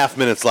 8.5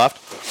 minutes left.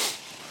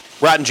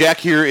 Rotten Jack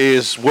here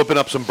is whipping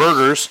up some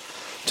burgers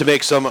to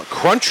make some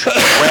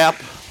Crunchwrap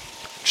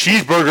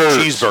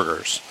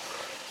cheeseburgers.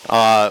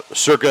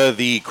 Circa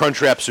the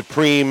Crunchwrap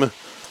Supreme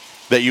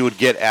that you would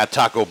get at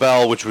Taco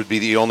Bell, which would be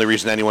the only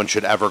reason anyone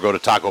should ever go to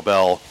Taco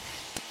Bell,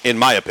 in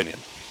my opinion.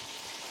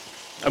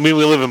 I mean,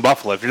 we live in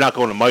Buffalo. If you're not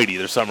going to Mighty,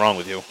 there's something wrong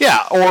with you.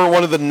 Yeah, or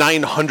one of the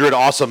 900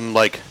 awesome,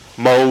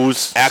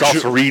 Moe's,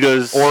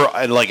 Salsaritas. Or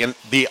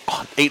the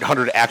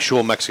 800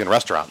 actual Mexican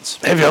restaurants.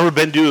 Have you ever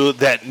been to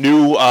that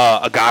new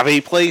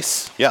agave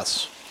place?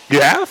 Yes.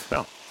 You have?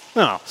 No.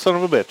 No, son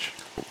of a bitch.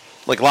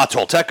 La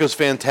Tolteca's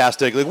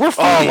fantastic. We're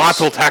foodies. Oh, La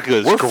Tolteca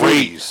is We're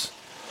great. foodies.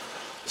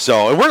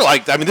 So, and we're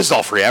this is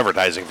all free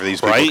advertising for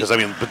these people. Right? Because,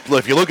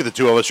 if you look at the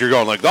two of us, you're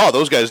going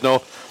those guys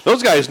know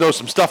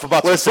some stuff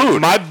about Listen, some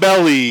food. my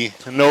belly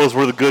knows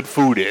where the good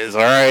food is,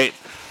 all right?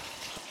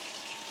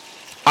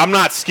 I'm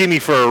not skinny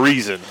for a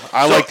reason.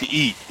 I like to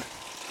eat.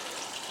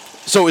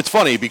 So it's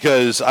funny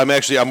because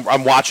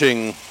I'm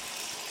watching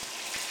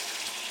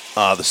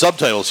the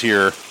subtitles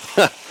here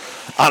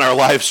on our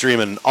live stream,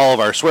 and all of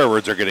our swear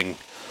words are getting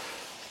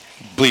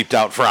bleeped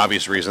out for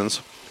obvious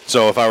reasons.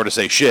 So if I were to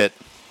say shit,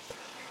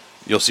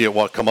 you'll see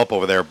it come up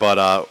over there.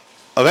 But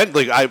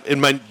eventually,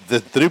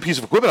 the new piece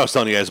of equipment I was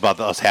telling you guys about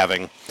us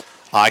having,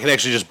 I can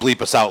actually just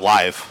bleep us out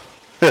live.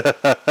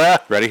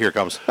 Ready? Here it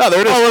comes. Oh,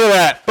 there it is. Oh, look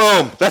at that.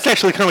 Boom. That's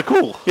actually kind of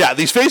cool. Yeah,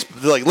 these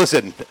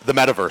listen, the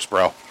metaverse,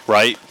 bro.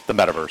 Right? The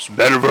metaverse.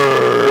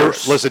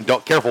 Metaverse. Listen,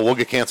 careful, we'll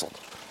get canceled.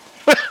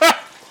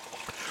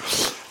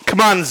 Come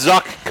on,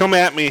 Zuck. Come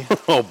at me.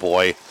 Oh,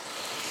 boy.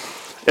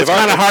 It's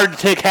kind of hard to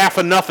take half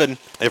of nothing.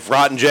 If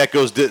Rotten Jack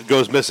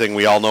goes missing,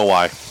 we all know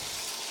why.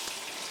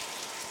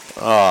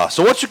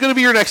 So what's going to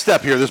be your next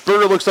step here? This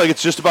burger looks like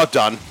it's just about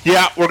done.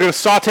 Yeah, we're going to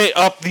saute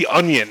up the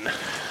onion.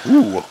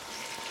 Ooh.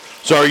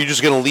 So are you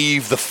just going to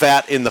leave the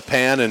fat in the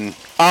pan? And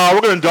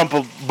We're going to dump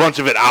a bunch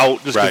of it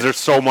out just because Right. there's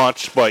so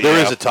much. But there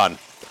yeah. is a ton.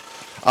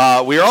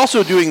 We are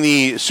also doing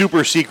the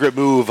super secret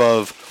move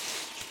of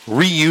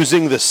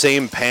reusing the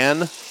same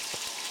pan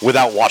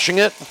without washing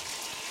it.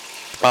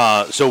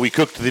 So we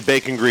cooked the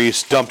bacon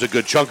grease, dumped a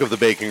good chunk of the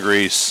bacon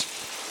grease.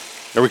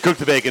 Or we cooked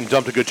the bacon,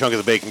 dumped a good chunk of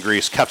the bacon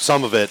grease, kept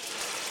some of it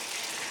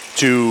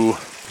to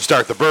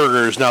start the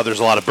burgers. Now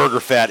there's a lot of burger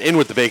fat in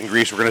with the bacon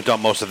grease. We're going to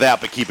dump most of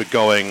that, but keep it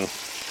going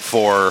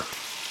for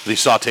the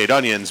sauteed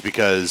onions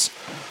because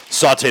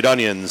sauteed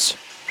onions...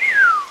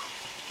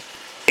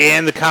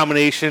 And the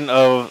combination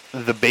of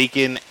the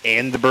bacon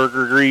and the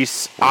burger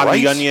grease on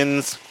Right. the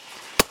onions.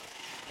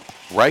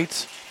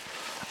 Right.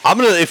 I'm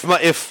gonna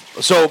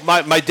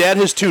my dad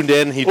has tuned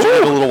in. He tuned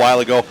in a little while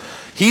ago.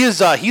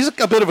 He's a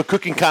bit of a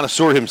cooking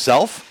connoisseur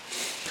himself.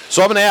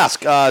 So I'm gonna ask,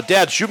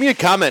 Dad, shoot me a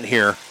comment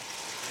here.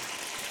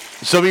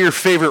 Some of your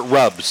favorite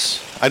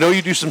rubs. I know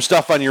you do some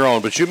stuff on your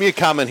own, but shoot me a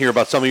comment here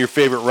about some of your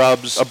favorite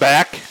rubs. A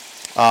back.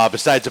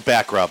 Besides a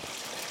back rub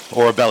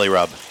or a belly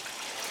rub.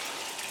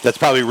 That's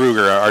probably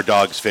Ruger, our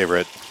dog's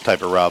favorite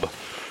type of rub.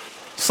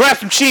 Slap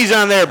some cheese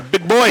on there,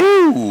 big boy.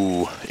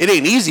 Ooh, it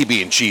ain't easy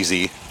being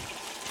cheesy.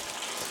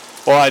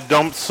 Well, I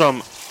dumped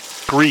some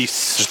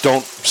grease. Just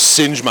don't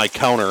singe my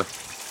counter.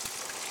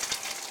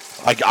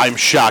 I'm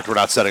shocked we're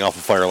not setting off a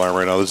fire alarm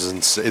right now. This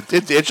is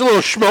it's a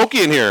little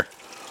smoky in here.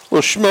 A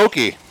little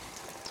smoky.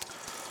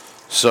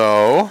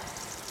 So,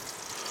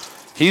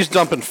 he's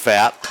dumping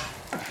fat.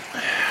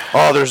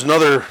 Oh, there's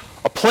another...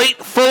 A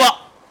plate full of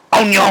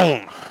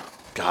onion.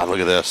 God, look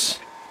at this.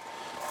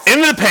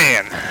 Into the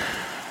pan.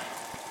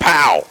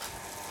 Pow.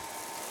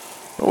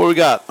 What do we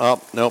got?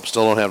 Oh, nope,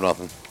 still don't have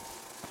nothing.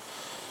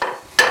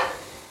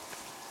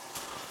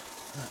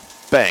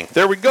 Bang.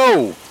 There we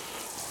go.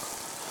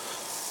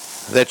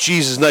 That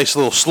cheese is nice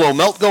little slow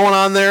melt going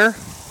on there.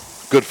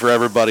 Good for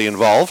everybody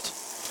involved.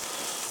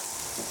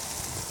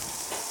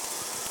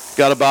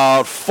 Got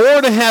about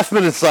 4.5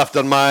 minutes left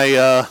on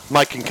my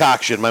my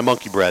concoction, my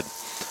monkey bread.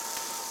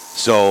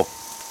 So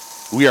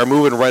we are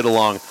moving right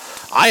along.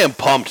 I am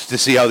pumped to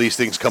see how these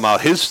things come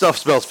out. His stuff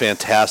smells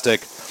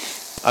fantastic.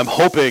 I'm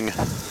hoping,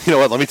 you know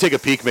what, let me take a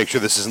peek, make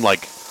sure this isn't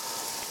like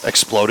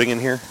exploding in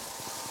here.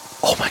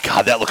 Oh my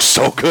God, that looks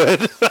so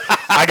good.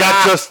 I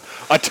got just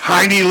a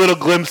tiny little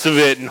glimpse of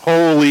it, and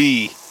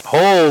holy.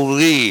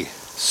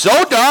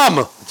 So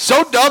dumb.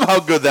 So dumb how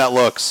good that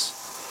looks.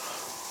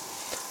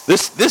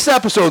 This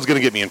episode's going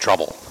to get me in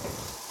trouble.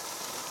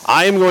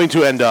 I am going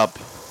to end up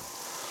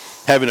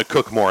having to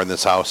cook more in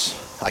this house.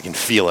 I can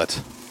feel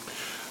it.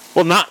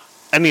 Well, not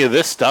any of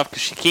this stuff,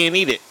 because she can't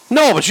eat it.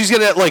 No, but she's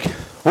going to, like,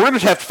 we're going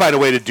to have to find a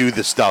way to do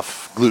this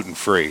stuff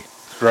gluten-free.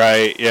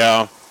 Right,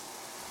 yeah.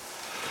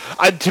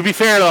 To be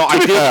fair, though,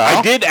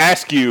 I did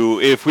ask you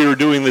if we were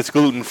doing this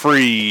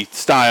gluten-free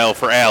style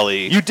for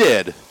Allie. You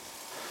did.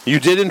 You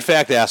did, in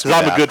fact, ask me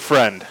I'm that. a good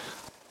friend.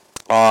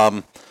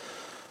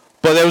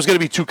 But that was going to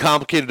be too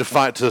complicated to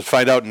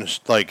find out and,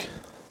 like,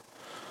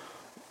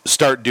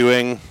 start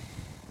doing.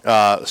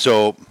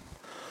 So,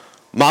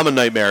 Mama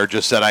Nightmare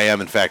just said I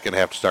am, in fact, going to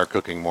have to start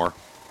cooking more.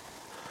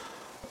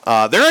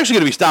 They're actually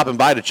going to be stopping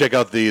by to check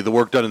out the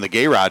work done in the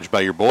garage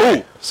by your boy.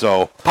 Ooh.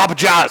 So, Papa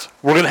John's,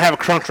 we're going to have a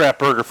Crunchwrap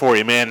burger for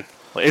you, man.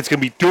 It's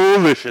going to be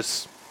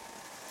delicious.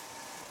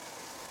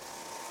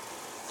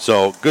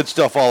 So good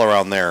stuff all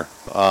around there.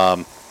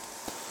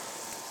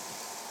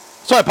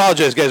 So I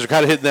apologize, guys. We're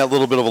kind of hitting that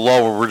little bit of a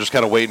lull where we're just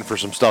kind of waiting for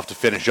some stuff to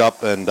finish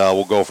up, and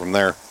we'll go from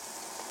there.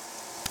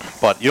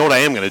 But you know what I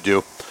am going to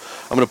do?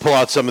 I'm going to pull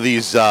out some of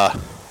these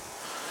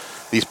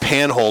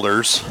pan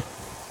holders.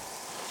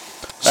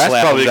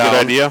 That's probably a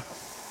good idea.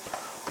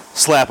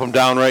 Slap them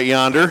down right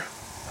yonder.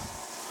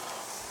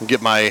 And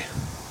get my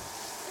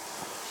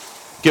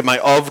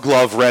UV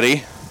glove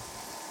ready.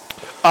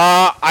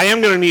 I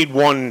am going to need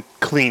one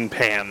clean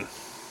pan.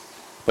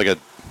 Like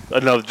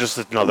Another.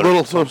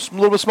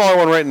 little bit smaller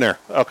one right in there.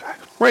 Okay.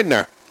 Right in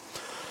there.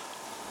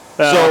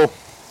 So, So,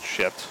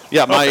 shit.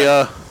 yeah,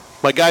 Okay.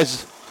 my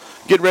guys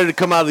getting ready to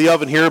come out of the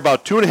oven here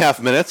about 2.5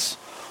 minutes.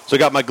 So I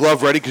got my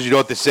glove ready because you know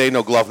what they say,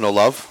 no glove, no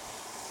love.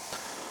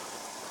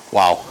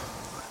 Wow.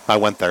 I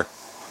went there.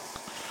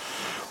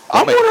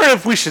 I'm wondering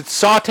if we should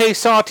saute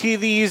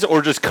these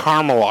or just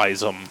caramelize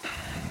them.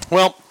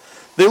 Well,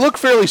 they look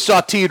fairly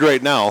sauteed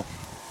right now.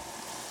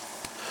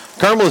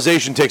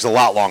 Caramelization takes a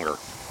lot longer.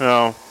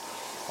 No.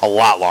 A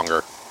lot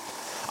longer.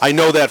 I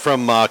know that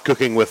from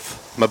cooking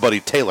with my buddy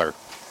Taylor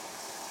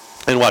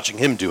and watching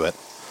him do it.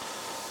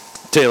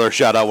 Taylor,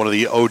 shout out, one of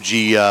the OG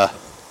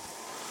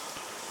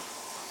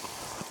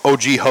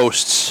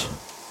hosts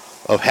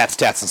of Hats,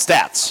 Tats, and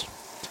Stats.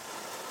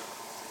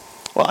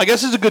 Well, I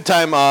guess it's a good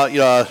time.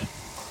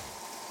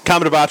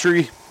 Common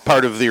Debauchery,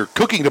 part of their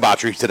Cooking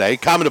Debauchery today.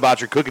 Common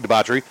Debauchery, Cooking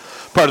Debauchery,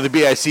 part of the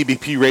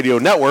BICBP Radio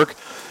Network. You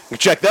can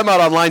check them out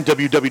online,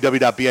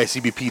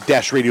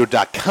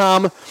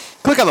 www.bicbp-radio.com.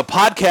 Click on the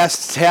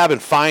podcasts tab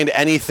and find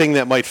anything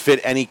that might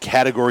fit any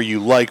category you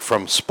like,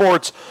 from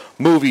sports,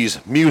 movies,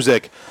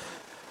 music,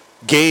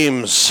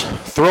 games,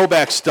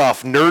 throwback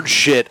stuff, nerd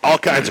shit, all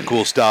kinds of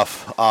cool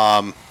stuff.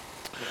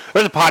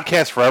 There's a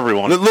podcast for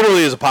everyone. It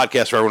literally is a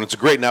podcast for everyone. It's a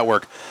great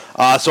network.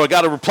 So I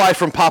got a reply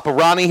from Papa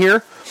Ronnie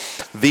here.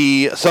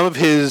 Some of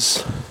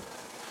his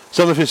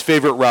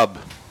favorite rub: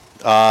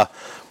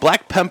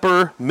 black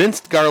pepper,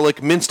 minced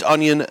garlic, minced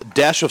onion,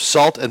 dash of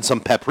salt, and some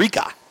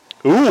paprika.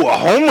 Ooh, a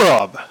home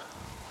rub.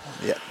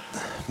 Yeah,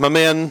 my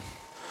man.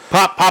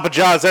 Papa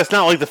John's. That's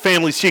not like the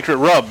family secret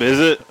rub, is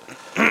it?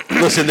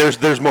 Listen,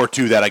 there's more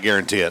to that. I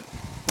guarantee it.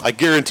 I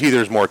guarantee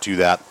there's more to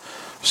that.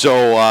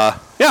 So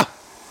yeah,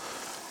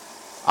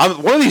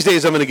 one of these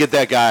days I'm going to get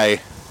that guy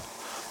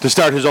to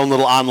start his own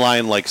little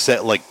online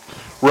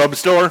Rub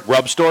store.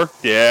 rub store.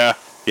 Yeah.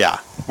 Yeah,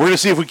 we're going to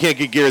see if we can't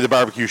get Gary the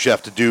barbecue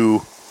chef to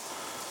do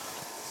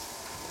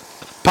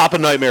Papa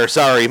Nightmare.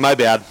 Sorry, my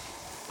bad.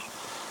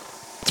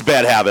 It's a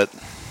bad habit,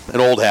 an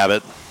old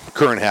habit,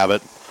 current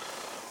habit.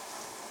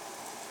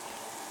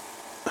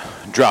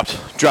 Dropped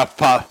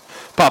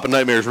Papa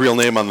Nightmare's real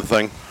name on the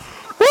thing.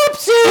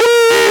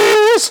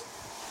 Whoopsies!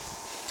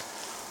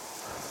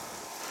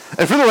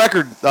 And for the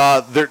record,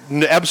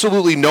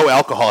 absolutely no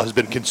alcohol has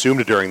been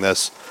consumed during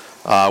this.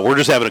 We're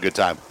just having a good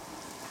time.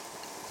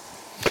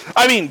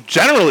 I mean,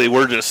 generally,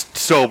 we're just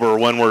sober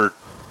when we're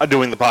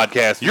doing the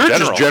podcast. You're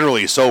just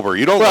generally sober.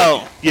 You don't.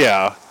 Well,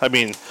 yeah. I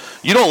mean,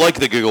 you don't like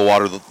the giggle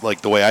water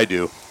like the way I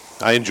do.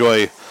 I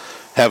enjoy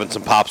having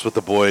some pops with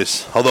the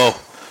boys. Although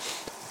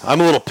I'm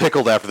a little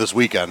pickled after this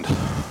weekend. A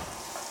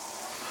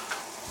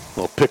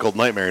little pickled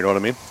nightmare. You know what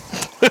I mean?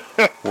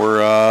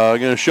 We're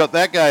gonna shut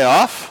that guy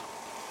off.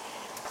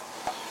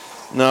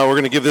 No, we're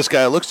going to give this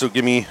guy a look, so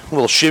give me a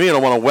little shimmy. I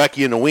don't want to whack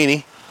you in the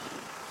weenie.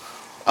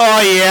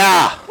 Oh,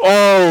 yeah.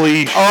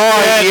 Holy shit.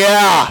 Oh,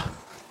 yeah.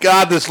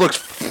 God, this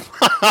looks...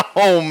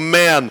 oh,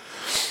 man.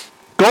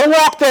 Go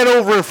walk that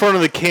over in front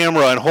of the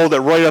camera and hold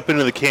it right up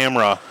into the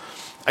camera.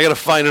 I got to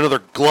find another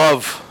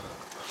glove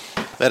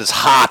that is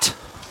hot.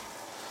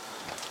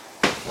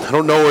 I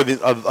don't know where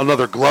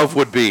another glove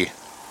would be.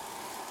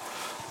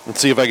 Let's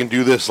see if I can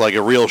do this like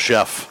a real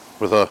chef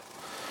with a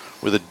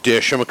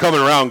dish. I'm coming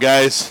around,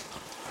 guys.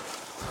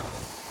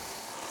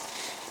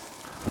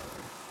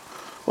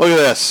 Look at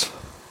this. Is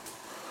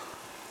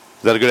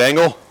that a good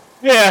angle?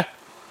 Yeah.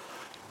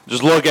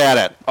 Just look at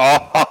it.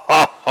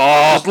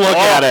 Just look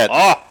at it.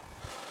 Oh,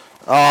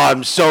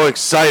 I'm so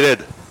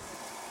excited.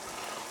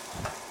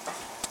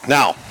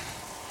 Now,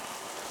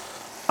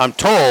 I'm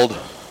told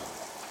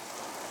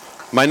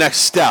my next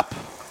step,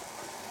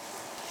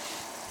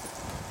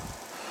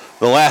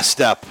 the last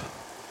step,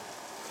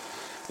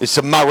 is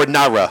some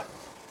marinara.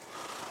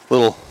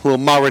 Little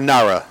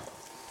marinara.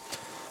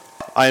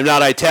 I am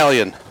not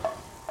Italian.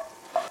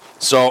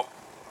 So,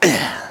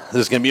 this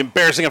is going to be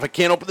embarrassing if I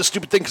can't open this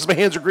stupid thing because my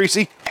hands are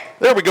greasy.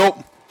 There we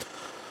go.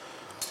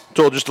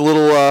 Told just a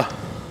little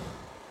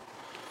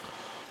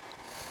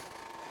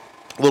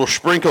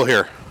sprinkle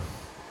here.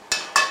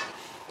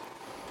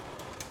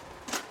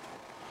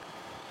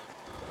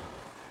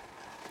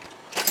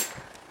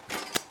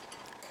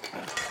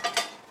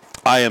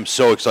 I am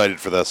so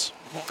excited for this.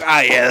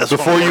 Yeah.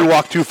 Before you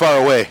walk too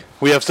far away,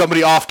 we have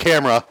somebody off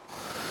camera.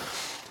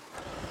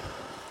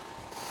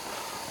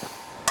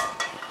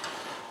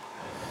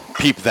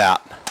 Peep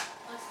that. Looks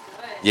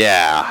good.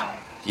 Yeah.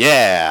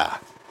 Yeah.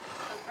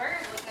 Those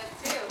burgers look good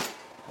too.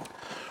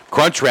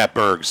 Crunchwrap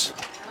Bergs.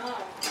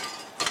 Oh.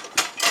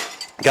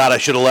 God, I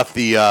should have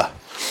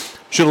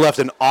left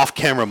an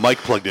off-camera mic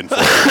plugged in for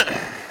you.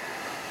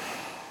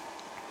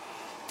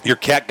 Your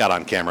cat got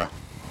on camera.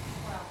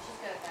 Well, she's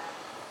good at that.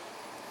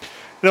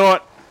 You know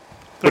what?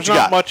 There's you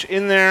not got? much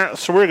in there,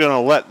 so we're going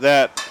to let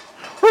that...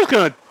 We're just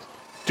going to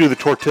do the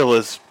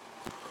tortillas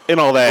and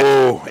all that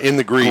Oh, in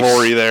the grease.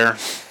 glory there.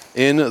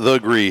 In the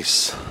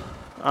grease.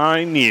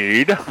 I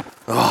need...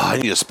 Oh, I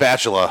need a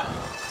spatula.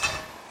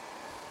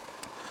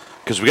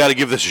 Because we got to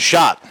give this a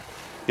shot.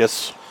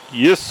 Yes.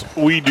 Yes,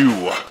 we do.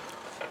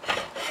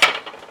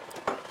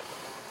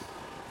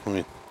 Let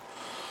me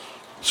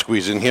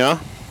squeeze in here.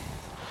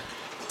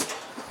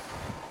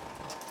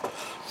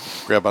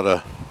 Grab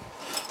out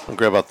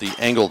the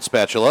angled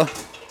spatula.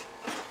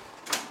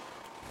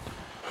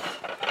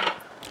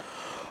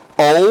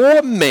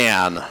 Oh,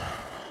 man.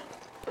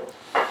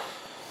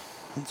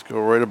 Let's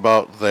go right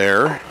about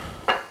there.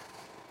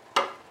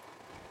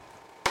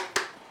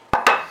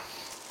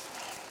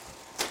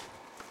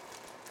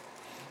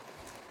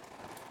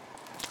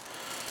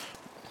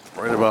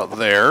 Right about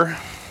there.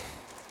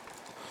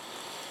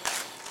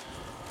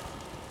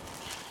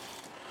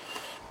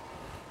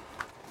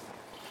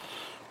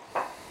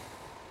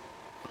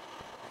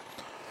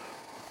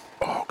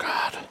 Oh,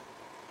 God.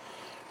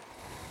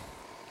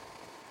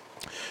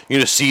 You're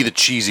going to see the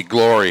cheesy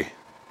glory.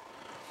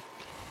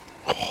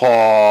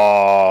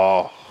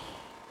 Oh.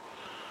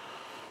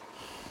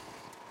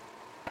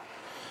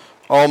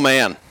 Oh,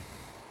 man.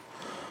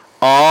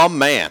 Oh,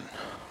 man.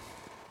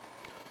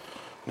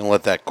 I'm going to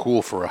let that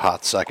cool for a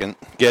hot second.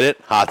 Get it?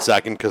 Hot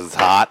second because it's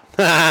hot.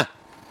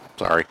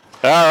 Sorry.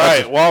 All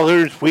right, while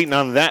they're waiting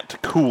on that to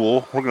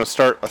cool, we're going to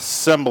start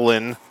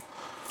assembling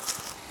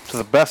to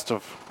the best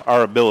of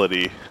our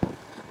ability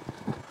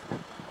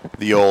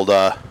The old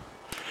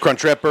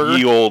Crunchwrap burger.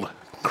 the old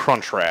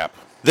Crunchwrap.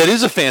 That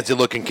is a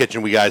fancy-looking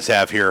kitchen we guys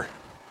have here.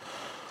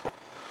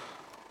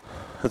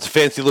 That's a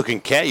fancy-looking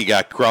cat you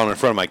got crawling in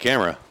front of my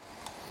camera.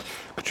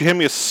 Could you hand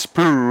me a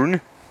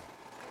spoon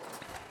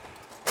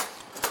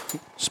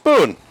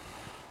Spoon.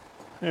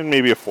 and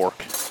maybe a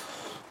fork?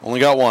 Only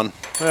got one.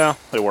 Well,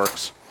 it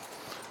works.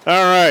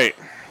 All right.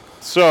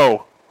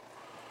 So,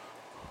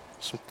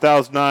 some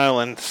Thousand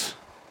Islands.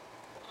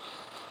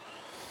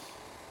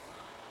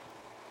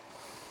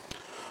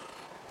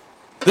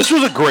 This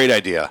was a great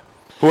idea.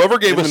 Whoever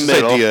gave In us the this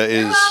middle. idea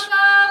is...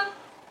 Welcome.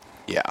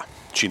 Yeah,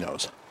 she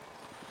knows.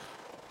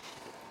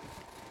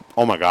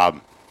 Oh, my God.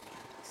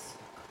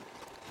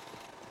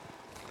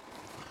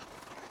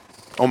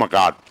 Oh, my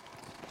God.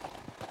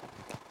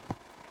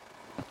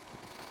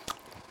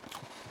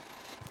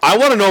 I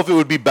want to know if it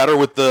would be better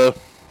with the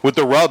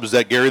rubs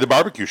that Gary the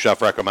barbecue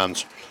chef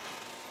recommends.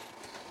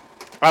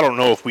 I don't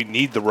know if we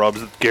need the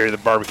rubs that Gary the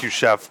barbecue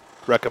chef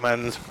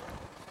recommends.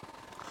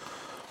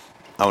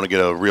 I want to get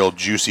a real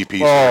juicy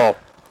piece. Oh,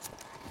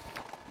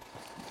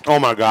 Oh,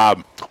 my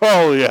God.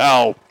 holy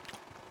hell.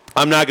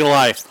 I'm not going to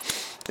lie.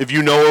 If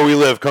you know where we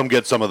live, come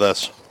get some of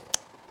this.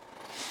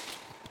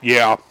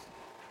 Yeah.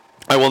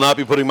 I will not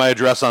be putting my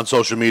address on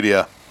social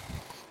media.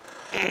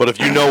 But if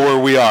you know where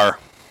we are,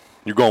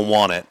 you're going to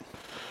want it.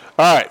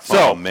 All right,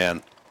 so Oh,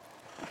 man.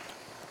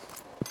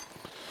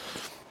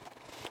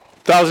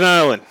 Thousand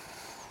Island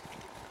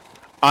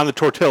on the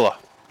tortilla,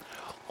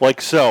 like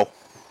so,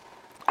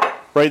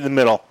 right in the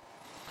middle.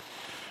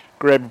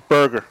 Grab your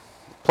burger,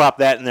 plop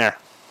that in there.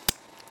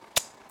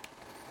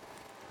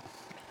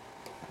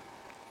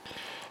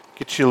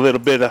 Get you a little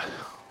bit of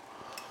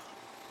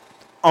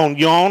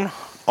onion.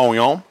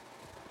 Onion.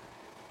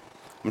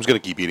 I'm just going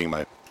to keep eating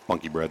my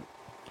monkey bread.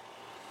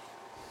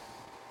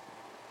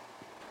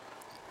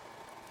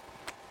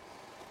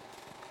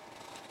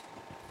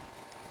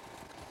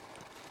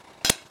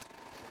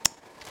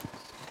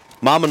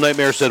 Mama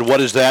Nightmare said, "What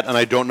is that?" And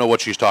I don't know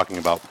what she's talking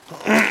about.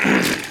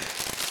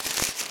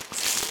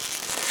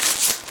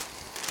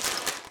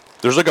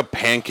 There's like a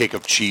pancake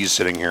of cheese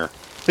sitting here.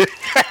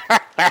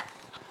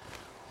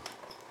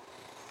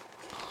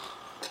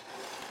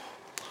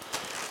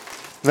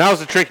 Now's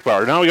the tricky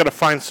part. Now we got to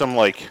find some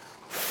like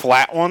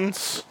flat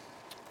ones.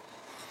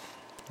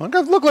 Well, it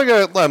does look like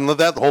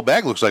that whole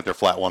bag looks like they're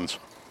flat ones.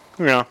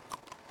 Yeah.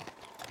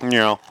 You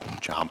know,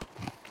 chomp.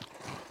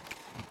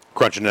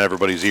 Crunching in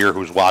everybody's ear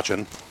who's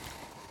watching.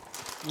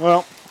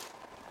 Well,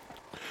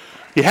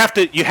 you have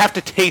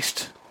to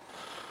taste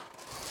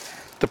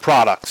the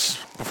products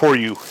before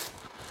you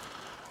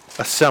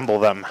assemble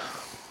them.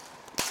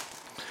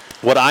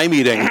 What I'm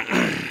eating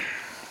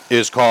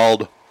is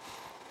called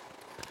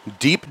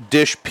deep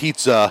dish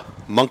pizza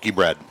monkey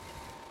bread.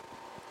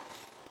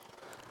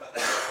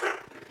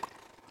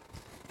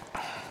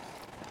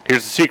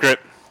 Here's the secret.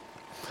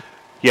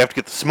 You have to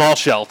get the small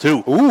shell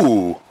too.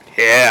 Ooh.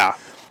 Yeah.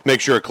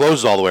 Make sure it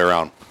closes all the way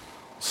around.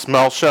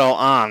 Small shell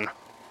on.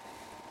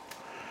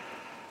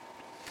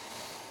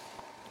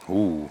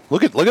 Ooh.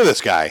 Look at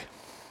this guy.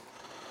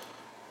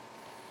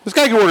 This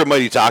guy can work at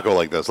Mighty Taco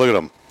like this. Look at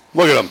him.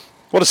 Look at him.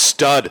 What a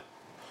stud.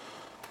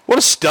 What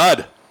a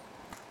stud.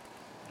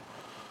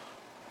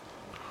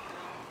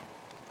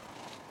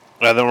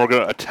 And then we're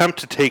going to attempt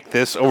to take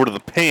this over to the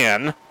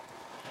pan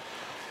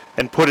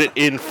and put it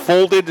in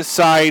folded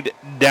side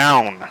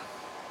down.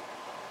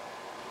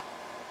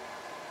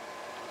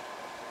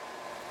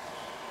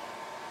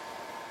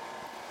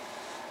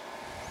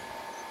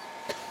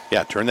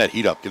 Yeah, turn that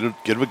heat up. Give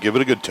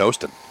it a good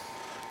toasting.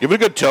 Give it a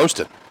good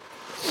toasting.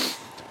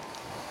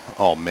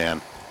 Oh,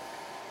 man.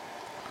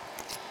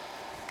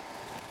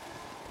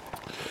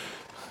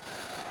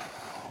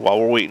 While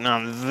we're waiting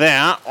on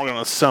that, we're going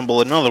to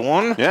assemble another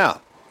one. Yeah.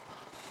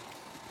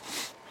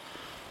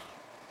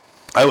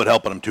 I would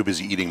help, but I'm too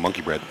busy eating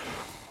monkey bread.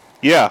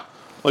 Yeah.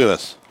 Look at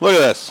this. Look at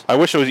this. I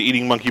wish I was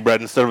eating monkey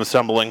bread instead of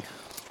assembling.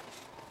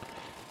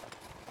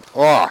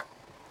 Oh.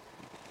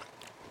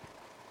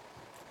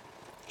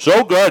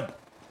 So good.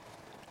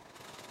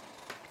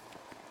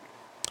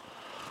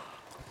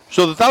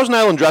 So the Thousand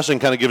Island dressing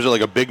kind of gives it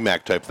like a Big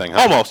Mac type thing,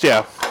 huh? Almost, yeah.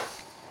 Like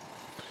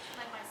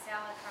my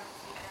salad from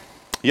the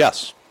weekend.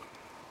 Yes.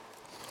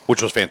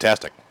 Which was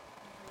fantastic.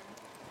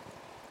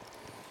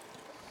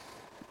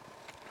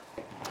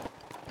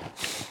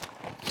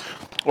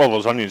 Well,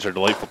 those onions are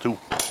delightful too.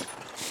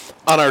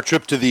 On our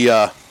trip to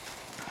the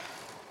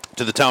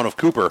town of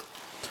Cooper,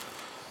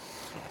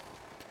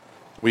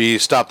 we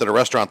stopped at a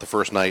restaurant the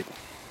first night,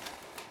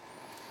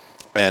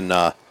 and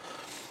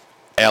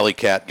Alley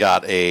Cat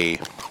got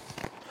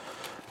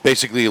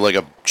basically like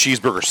a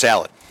cheeseburger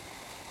salad,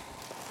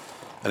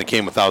 and it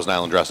came with Thousand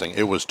Island dressing.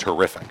 It was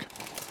terrific.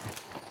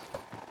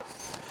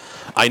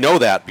 I know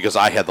that because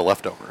I had the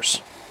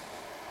leftovers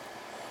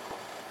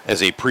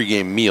as a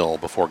pregame meal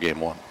before game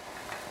one.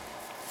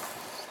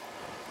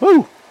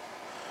 Woo!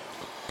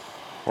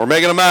 We're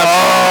making a mess.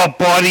 Oh,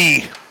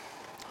 buddy.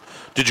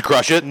 Did you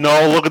crush it?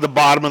 No, look at the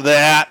bottom of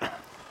that.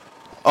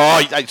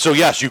 Oh, so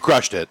yes, you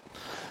crushed it.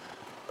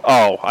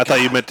 Oh, I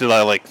thought you meant to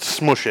like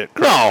smush it,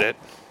 crush No. it.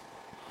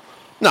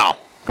 No,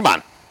 come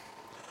on.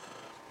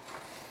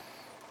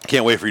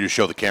 can't wait for you to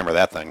show the camera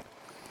that thing.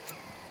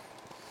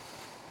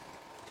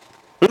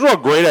 This is a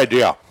great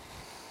idea.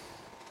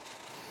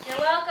 You're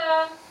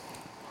welcome.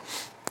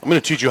 I'm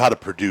going to teach you how to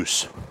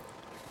produce. All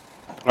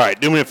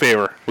right, do me a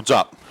favor. What's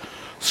up?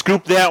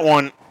 Scoop that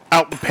one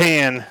out the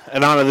pan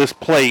and onto this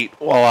plate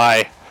while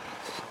I...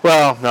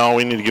 Well, no,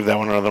 we need to give that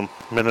one another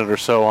minute or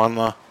so on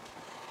the...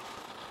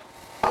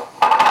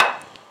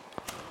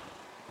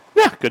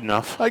 Yeah, good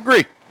enough. I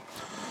agree.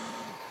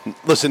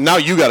 Listen, now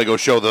you got to go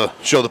show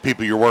the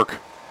people your work.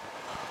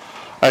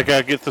 I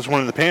gotta get this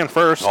one in the pan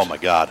first. Oh my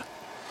god.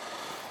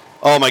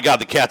 Oh my god,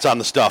 the cat's on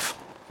the stuff.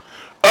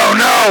 Oh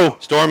no!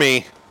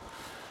 Stormy.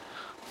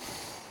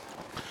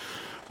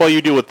 While you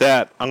deal with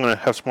that, I'm gonna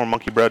have some more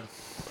monkey bread.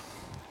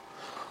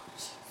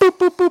 Boop,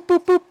 boop, boop,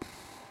 boop, boop.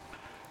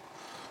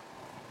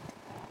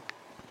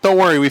 Don't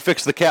worry, we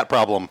fixed the cat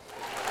problem.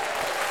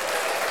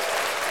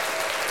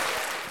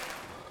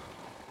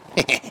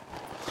 I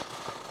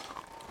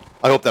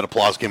hope that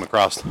applause came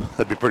across.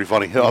 That'd be pretty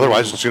funny.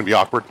 Otherwise, it's going to be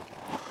awkward.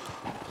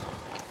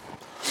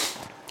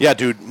 Yeah,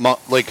 dude.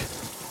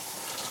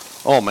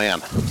 Oh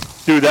man,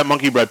 Dude, that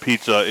monkey bread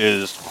pizza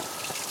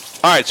is...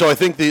 All right, so I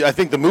think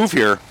the move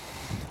here,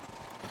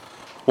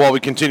 while we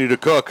continue to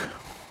cook,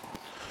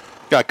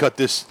 got to cut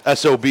this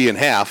SOB in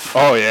half.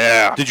 Oh,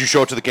 yeah. Did you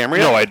show it to the camera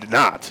yet? No, I did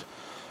not.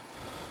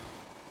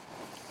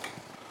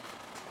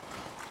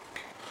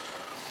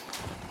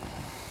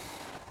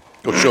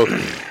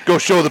 Go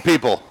show the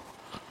people.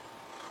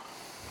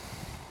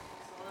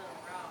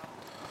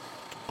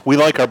 We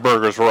like our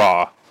burgers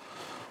raw.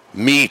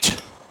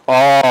 Meat.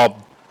 Oh,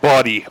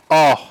 buddy.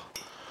 Oh,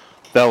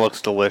 that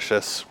looks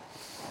delicious.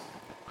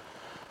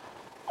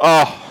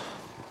 Oh.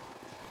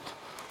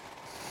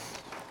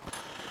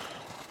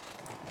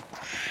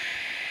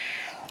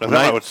 And then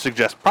I would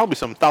suggest probably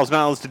some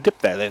 $1,000 to dip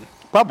that in.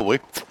 Probably.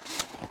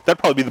 That'd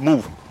probably be the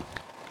move.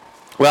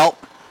 Well,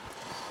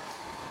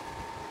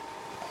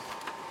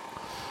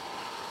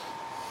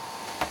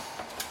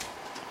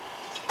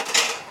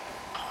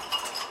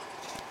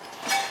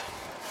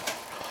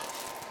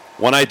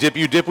 when I dip,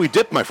 you dip, we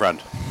dip, my friend.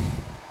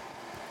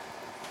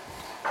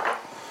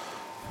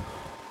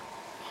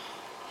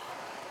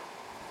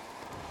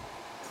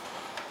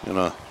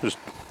 Gonna just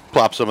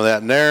plop some of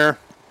that in there.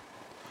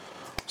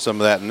 Some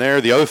of that in there.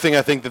 The other thing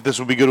I think that this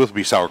would be good with would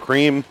be sour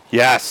cream.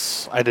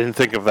 Yes, I didn't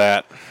think of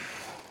that.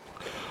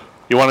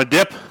 You want a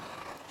dip?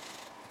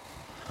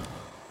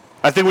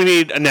 I think we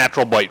need a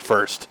natural bite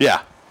first.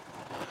 Yeah.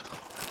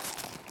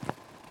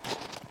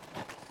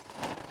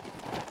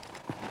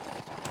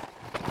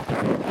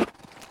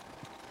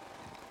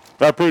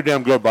 That's pretty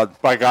damn good, bud.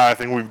 By God, I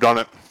think we've done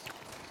it.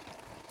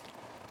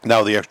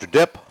 Now the extra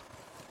dip.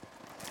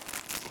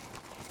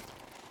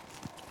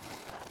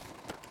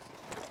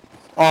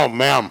 Oh,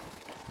 man.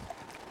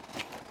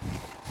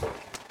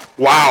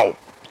 Wow.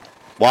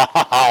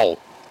 Wow.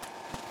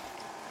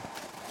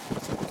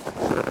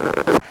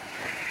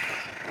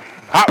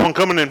 Hot one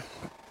coming in.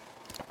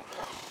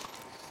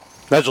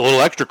 That's a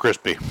little extra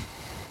crispy.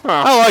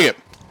 I like it.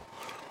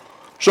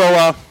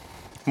 So,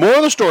 more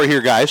of the story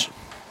here, guys.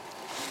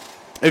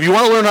 If you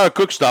want to learn how to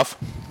cook stuff,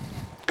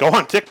 Go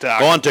on TikTok.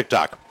 go on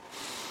TikTok.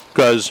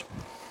 Because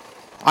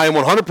I am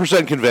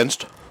 100%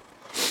 convinced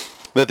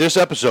that this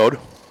episode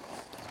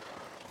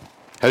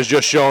has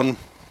just shown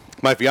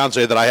my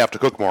fiance that I have to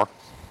cook more.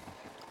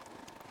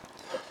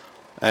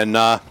 And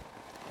we're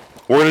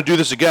going to do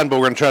this again, but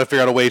we're going to try to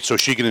figure out a way so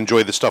she can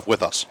enjoy this stuff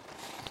with us.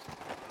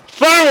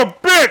 Son of a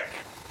bitch!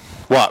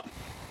 What?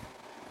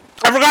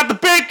 I forgot the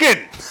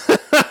bacon!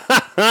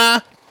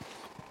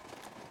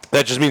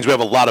 That just means we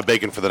have a lot of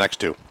bacon for the next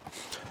two.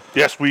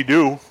 Yes, we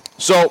do.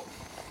 So,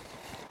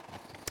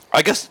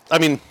 I guess, I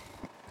mean,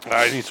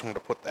 I need someone to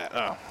put that.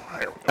 Oh,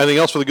 there we go. anything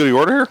else for the goodie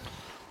order here?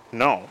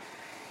 No.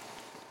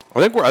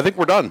 I think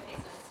we're done.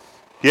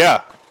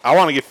 Yeah, I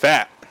want to get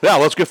fat. Yeah,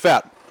 let's get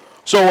fat.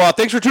 So,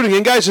 thanks for tuning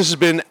in, guys. This has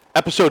been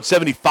episode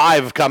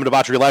 75 of Common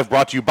Debauchery Live,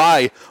 brought to you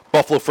by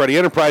Buffalo Freddy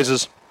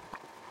Enterprises.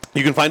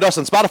 You can find us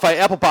on Spotify,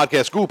 Apple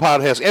Podcasts, Google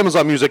Podcasts,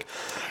 Amazon Music,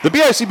 the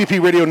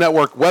BICBP Radio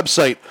Network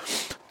website.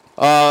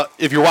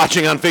 If you're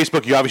watching on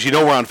Facebook, you obviously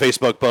know we're on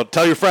Facebook, but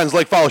tell your friends,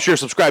 like, follow, share,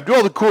 subscribe, do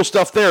all the cool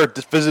stuff there.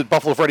 Just visit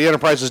Buffalo Freddy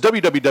Enterprises,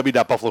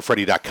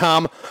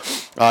 www.buffalofreddy.com.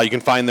 You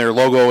can find their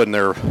logo and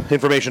their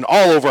information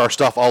all over our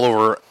stuff, all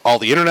over all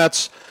the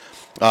internets.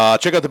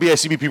 Check out the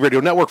BICBP Radio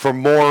Network for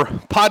more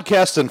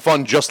podcasts and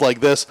fun just like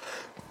this.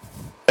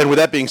 And with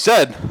that being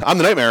said, I'm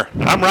the Nightmare.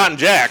 I'm Rotten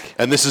Jack.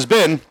 And this has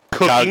been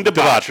Cooking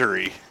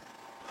Debauchery.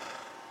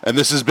 And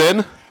this has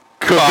been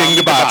Cooking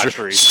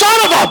Debauchery.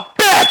 Son of a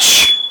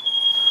bitch!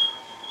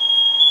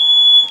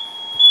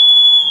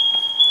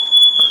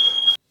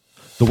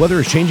 The weather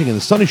is changing and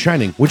the sun is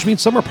shining, which means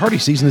summer party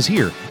season is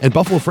here, and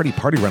Buffalo Freddy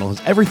Party Rental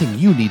has everything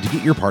you need to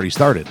get your party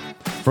started.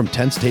 From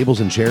tents, tables,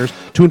 and chairs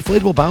to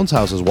inflatable bounce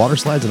houses, water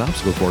slides, and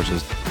obstacle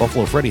courses,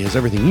 Buffalo Freddy has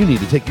everything you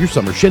need to take your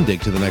summer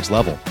shindig to the next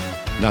level.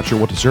 Not sure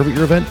what to serve at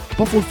your event?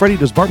 Buffalo Freddy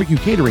does barbecue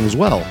catering as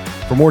well.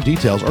 For more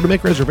details or to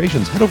make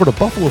reservations, head over to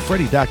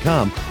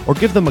buffalofreddy.com or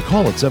give them a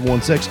call at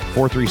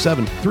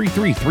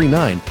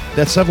 716-437-3339.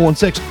 That's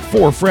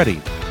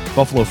 716-4FREDDY.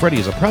 Buffalo Freddy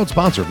is a proud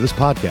sponsor of this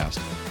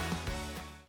podcast.